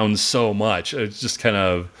him down so much. It's just kind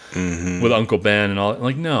of with Uncle Ben and all.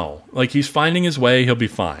 Like, no, like, he's finding his way. He'll be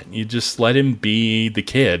fine. You just let him be the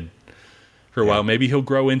kid for a while. Maybe he'll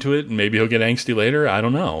grow into it, and maybe he'll get angsty later. I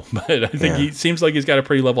don't know, but I think he seems like he's got a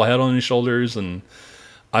pretty level head on his shoulders, and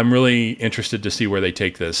I'm really interested to see where they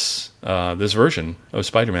take this version of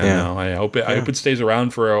Spider-Man. Now, I hope it stays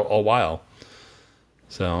around for a while.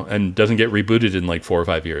 So, and doesn't get rebooted in like 4 or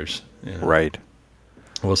 5 years. You know. Right.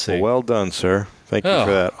 We'll see. Well done, sir. Thank you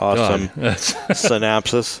for that awesome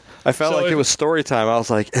synopsis. I felt like it was story time. I was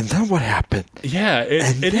like, and then what happened? Yeah,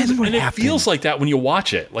 it feels like that when you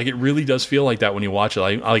watch it. Like, it really does feel like that when you watch it.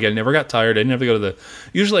 I never got tired. I didn't have to go to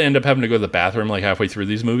usually I end up having to go to the bathroom like halfway through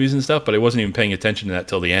these movies and stuff, but I wasn't even paying attention to that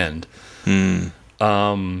till the end. And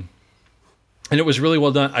it was really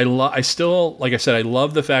well done. I still, like I said, I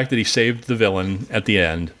love the fact that he saved the villain at the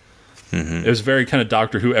end. It was very kind of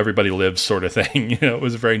Doctor Who, Everybody Lives sort of thing. You know, it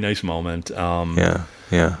was a very nice moment. Yeah.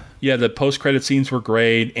 The post-credit scenes were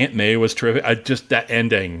great. Aunt May was terrific. That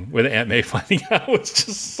ending with Aunt May finding out was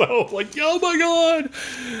just so like, oh my god!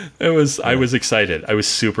 It was. I was excited. I was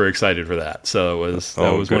super excited for that. So it was.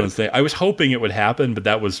 That was good. One of the things. I was hoping it would happen, but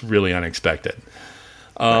that was really unexpected.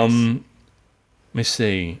 Nice. Let me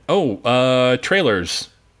see. Trailers.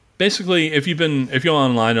 Basically, if you're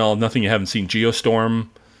online at all, nothing you haven't seen. Geostorm.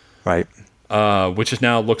 Right. which is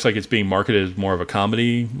now looks like it's being marketed as more of a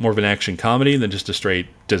comedy, more of an action comedy than just a straight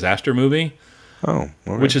disaster movie. Oh,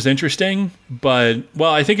 okay. Which is interesting, but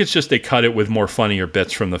I think it's just they cut it with more funnier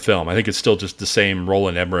bits from the film. I think it's still just the same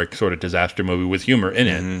Roland Emmerich sort of disaster movie with humor in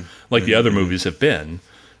it, like the other movies have been.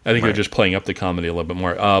 I think they're just playing up the comedy a little bit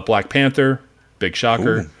more. Black Panther, big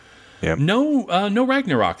shocker. Yep. No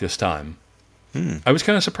Ragnarok this time. I was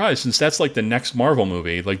kind of surprised since that's like the next Marvel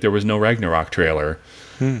movie. Like there was no Ragnarok trailer,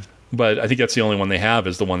 but I think that's the only one they have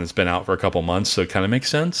is the one that's been out for a couple months, so it kind of makes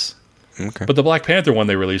sense. Okay. But the Black Panther one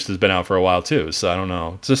they released has been out for a while too, so I don't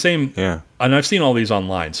know. It's the same. Yeah. And I've seen all these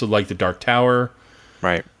online. So like the Dark Tower,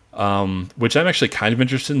 right? Which I'm actually kind of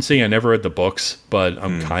interested in seeing. I never read the books, but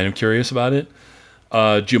I'm kind of curious about it.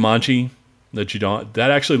 Jumanji,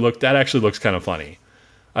 that actually looks kind of funny.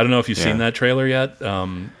 I don't know if you've seen that trailer yet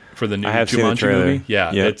for the new Jumanji movie.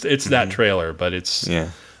 Yeah, it's that trailer, but it's. Yeah.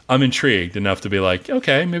 I'm intrigued enough to be like,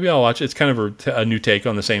 okay, maybe I'll watch it. It's kind of a new take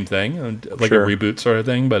on the same thing, like a reboot sort of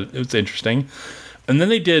thing, but it's interesting. And then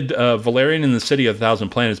they did Valerian and the City of 1,000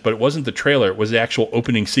 Planets, but it wasn't the trailer. It was the actual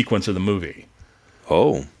opening sequence of the movie.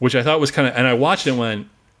 Oh. Which I thought was kind of... And I watched it and went,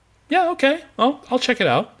 yeah, okay, I'll check it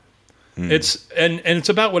out. It's and it's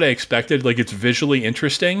about what I expected. Like, it's visually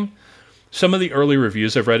interesting. Some of the early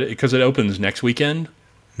reviews I've read, because it opens next weekend,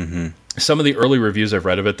 some of the early reviews I've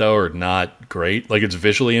read of it, though, are not great. Like, it's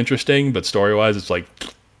visually interesting, but story-wise, it's like...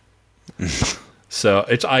 So,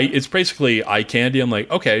 it's basically eye candy. I'm like,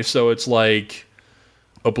 okay, so it's like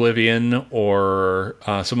Oblivion or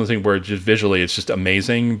some of the things where just visually it's just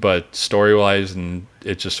amazing, but story-wise, and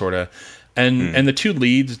it's just sort of... And the two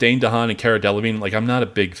leads, Dane DeHaan and Cara Delevingne, like, I'm not a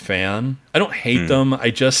big fan. I don't hate them. I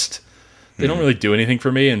just... They don't really do anything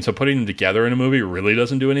for me, and so putting them together in a movie really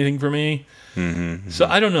doesn't do anything for me. So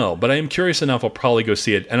I don't know, but I am curious enough. I'll probably go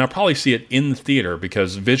see it, and I'll probably see it in the theater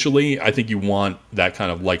because visually, I think you want that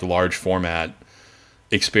kind of like large format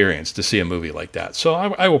experience to see a movie like that. So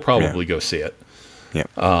I will probably go see it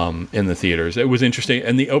in the theaters. It was interesting,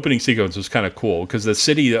 and the opening sequence was kind of cool because the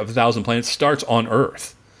City of 1,000 Planets starts on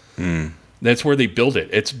Earth. That's where they build it.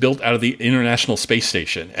 It's built out of the International Space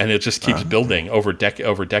Station, and it just keeps building over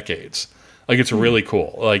decades. Like, it's really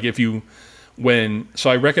cool. Like, so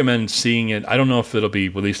I recommend seeing it. I don't know if it'll be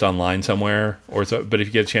released online somewhere, but if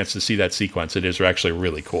you get a chance to see that sequence, it is actually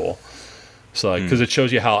really cool. So, because it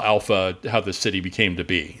shows you how the city became to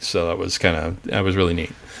be. So that was really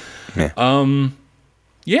neat.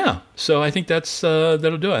 Yeah. So I think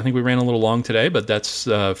that'll do it. I think we ran a little long today, but that's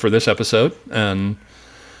for this episode. And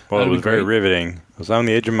well, it was very riveting. I was on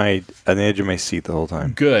the edge of my seat the whole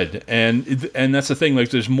time. Good, and that's the thing. Like,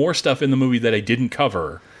 there's more stuff in the movie that I didn't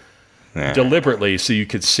cover deliberately, so you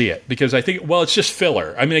could see it. Because I think, it's just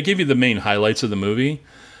filler. I mean, I gave you the main highlights of the movie.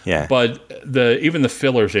 Yeah. But even the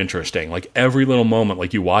filler's interesting. Like, every little moment,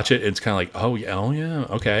 like, you watch it, it's kind of like, oh yeah,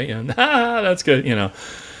 okay, and that's good, you know.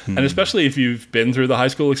 And especially if you've been through the high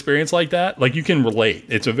school experience like that, like, you can relate.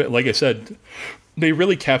 It's like I said. They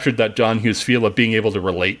really captured that John Hughes feel of being able to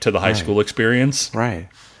relate to the high school experience. Right.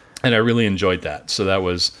 And I really enjoyed that. So that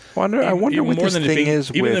was... I wonder what this thing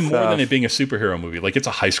is even more than it being a superhero movie. Like, it's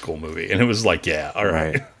a high school movie. And it was like, yeah, all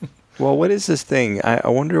right. Well, what is this thing? I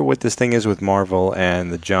wonder what this thing is with Marvel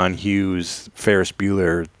and the John Hughes, Ferris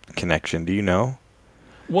Bueller connection. Do you know?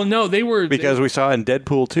 Well, no, because we saw it in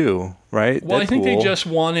Deadpool 2, right? Well, Deadpool. I think they just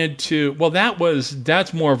wanted to... Well,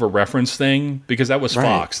 that's more of a reference thing, because that was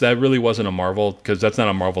Fox. That really wasn't a Marvel, because that's not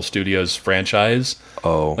a Marvel Studios franchise.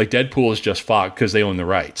 Oh. Like, Deadpool is just Fox, because they own the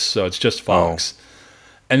rights, so it's just Fox.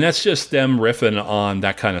 And that's just them riffing on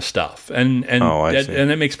that kind of stuff. And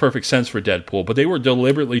that makes perfect sense for Deadpool, but they were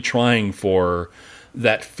deliberately trying for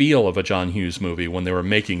that feel of a John Hughes movie when they were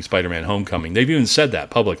making Spider-Man Homecoming. They've even said that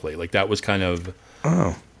publicly. Like, that was kind of...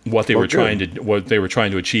 what they were trying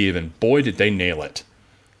to achieve, and boy, did they nail it.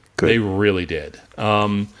 Good. They really did.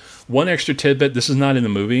 One extra tidbit: this is not in the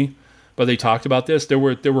movie, but they talked about this. There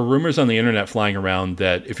were rumors on the internet flying around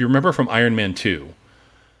that if you remember from Iron Man 2,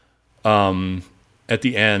 at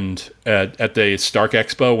the end at the Stark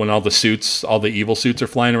Expo when all the evil suits are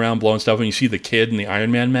flying around blowing stuff, and you see the kid in the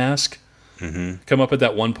Iron Man mask come up at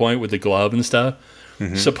that one point with the glove and stuff.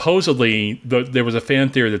 Supposedly, there was a fan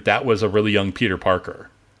theory that was a really young Peter Parker,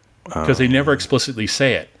 because they never explicitly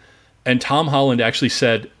say it. And Tom Holland actually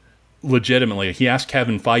said, legitimately, he asked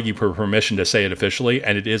Kevin Feige for permission to say it officially,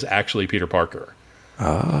 and it is actually Peter Parker.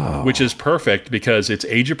 Oh. Which is perfect, because it's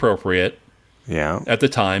age appropriate. Yeah. At the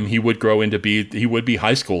time, he would grow he would be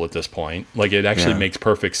high school at this point. Like, it actually makes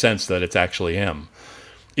perfect sense that it's actually him.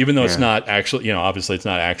 Even though it's not actually, obviously it's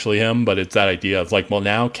not actually him, but it's that idea. It's like, well,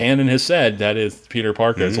 now canon has said that is Peter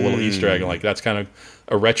Parker. It's a little Easter egg, and like that's kind of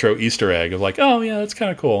a retro Easter egg of like, oh yeah, that's kind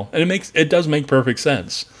of cool, and it does make perfect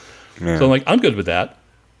sense. Yeah. So I'm like, I'm good with that.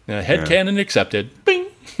 Head canon accepted. Bing.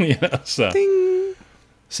 So. Ding.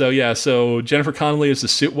 So Jennifer Connelly is the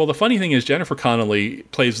suit. Well, the funny thing is Jennifer Connelly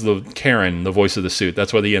plays the Karen, the voice of the suit.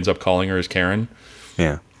 That's why he ends up calling her as Karen.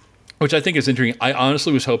 Yeah. Which I think is interesting. I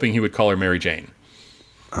honestly was hoping he would call her Mary Jane.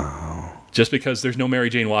 Oh. Just because there's no Mary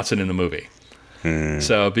Jane Watson in the movie.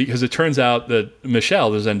 So, because it turns out that Michelle,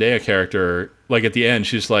 the Zendaya character, like at the end,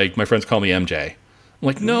 she's like, my friends call me MJ. I'm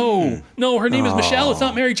like, no, her name is Michelle. It's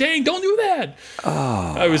not Mary Jane. Don't do that.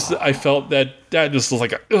 I felt that just was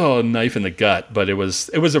like a knife in the gut, but it was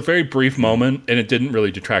a very brief moment, and it didn't really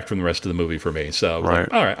detract from the rest of the movie for me. So, I was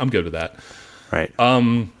like, all right, I'm good with that. Right.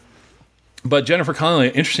 But Jennifer Connelly,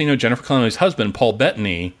 interesting to know, Jennifer Connelly's husband, Paul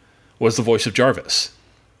Bettany, was the voice of Jarvis.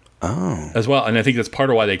 Oh. As well, and I think that's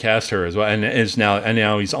part of why they cast her as well. And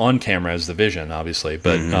now he's on camera as the Vision, obviously.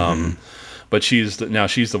 But but she's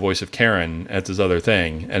the voice of Karen at this other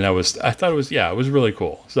thing, and I thought it was really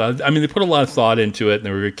cool. So I mean, they put a lot of thought into it, and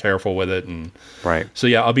they were very careful with it, and right. So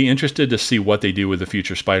yeah, I'll be interested to see what they do with the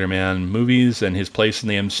future Spider-Man movies and his place in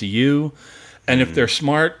the MCU. And if they're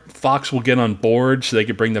smart, Fox will get on board so they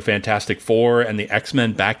could bring the Fantastic Four and the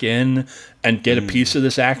X-Men back in and get a piece of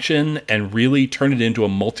this action and really turn it into a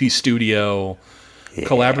multi-studio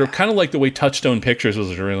collaborative, kind of like the way Touchstone Pictures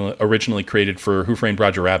was originally created for Who Framed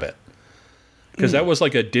Roger Rabbit. Because that was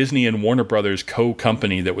like a Disney and Warner Brothers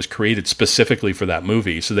co-company that was created specifically for that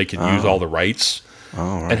movie so they could use all the rights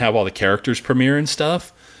and have all the characters premiere and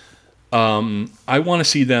stuff. I want to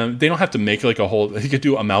see them. They don't have to make like a whole. They could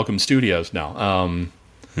do Amalgam Studios now.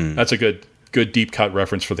 That's a good deep cut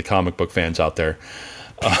reference for the comic book fans out there.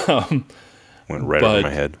 Went right over my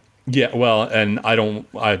head. Yeah, well, and I don't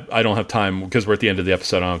have time because we're at the end of the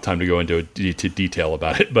episode. I don't have time to go into detail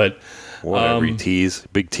about it. But whatever,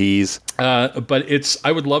 big tease. But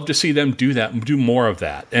I would love to see them do more of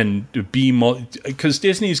that, and be because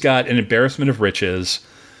Disney's got an embarrassment of riches.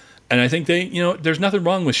 And I think there's nothing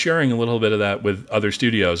wrong with sharing a little bit of that with other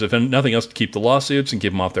studios, if nothing else, to keep the lawsuits and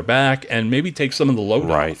keep them off their back, and maybe take some of the load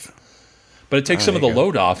off. But it takes some of the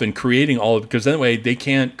load off in creating because that way they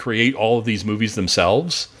can't create all of these movies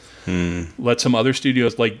themselves. Let some other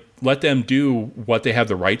studios, let them do what they have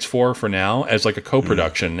the rights for now as like a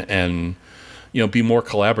co-production, and be more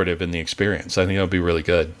collaborative in the experience. I think that would be really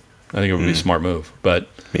good. I think it would be a smart move. But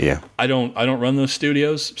yeah, I don't run those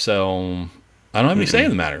studios, so I don't have any say in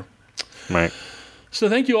the matter. Right. So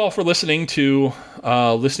thank you all for listening to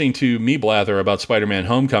me blather about Spider-Man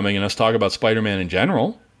Homecoming and us talk about Spider-Man in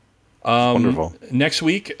general. Wonderful. Next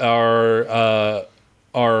week, our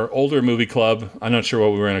older movie club, I'm not sure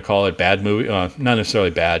what we were going to call it, bad movie, not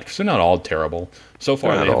necessarily bad, because they're not all terrible. So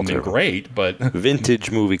far, they haven't been great, but...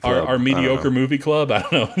 Vintage movie club. Our mediocre movie club, I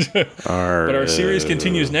don't know. But our series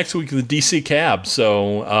continues next week with DC Cab,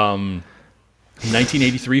 so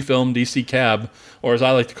 1983 film DC Cab, or as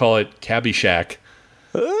I like to call it, Cabby Shack.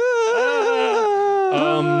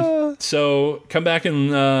 So come back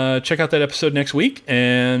and check out that episode next week.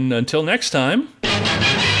 And until next time.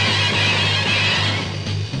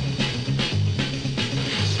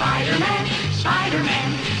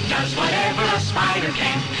 Spider-Man does whatever a spider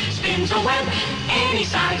can. Spins a web any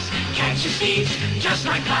size, catches thieves just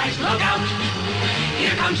like flies. Look out,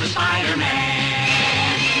 here comes the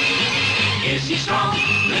Spider-Man. Is he strong?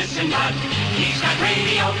 Listen, bud. He's got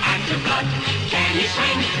radioactive blood. Can he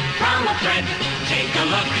swing from a thread? Take a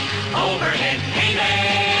look overhead. Hey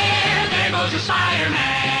there goes the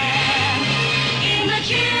Spider-Man. In the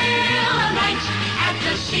chill of night, at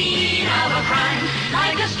the scene of a crime,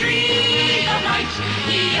 like a streak of light,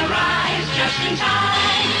 he arrives just in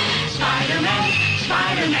time. Spider-Man,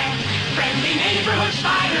 Spider-Man, friendly neighborhood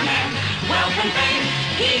Spider-Man. Wealth and fame,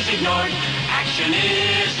 he's ignored. Action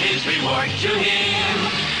is his reward. To him,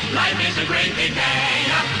 life is a great big bang.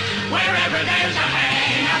 Wherever there's a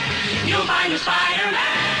hang, you'll find a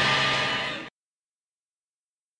Spider-Man.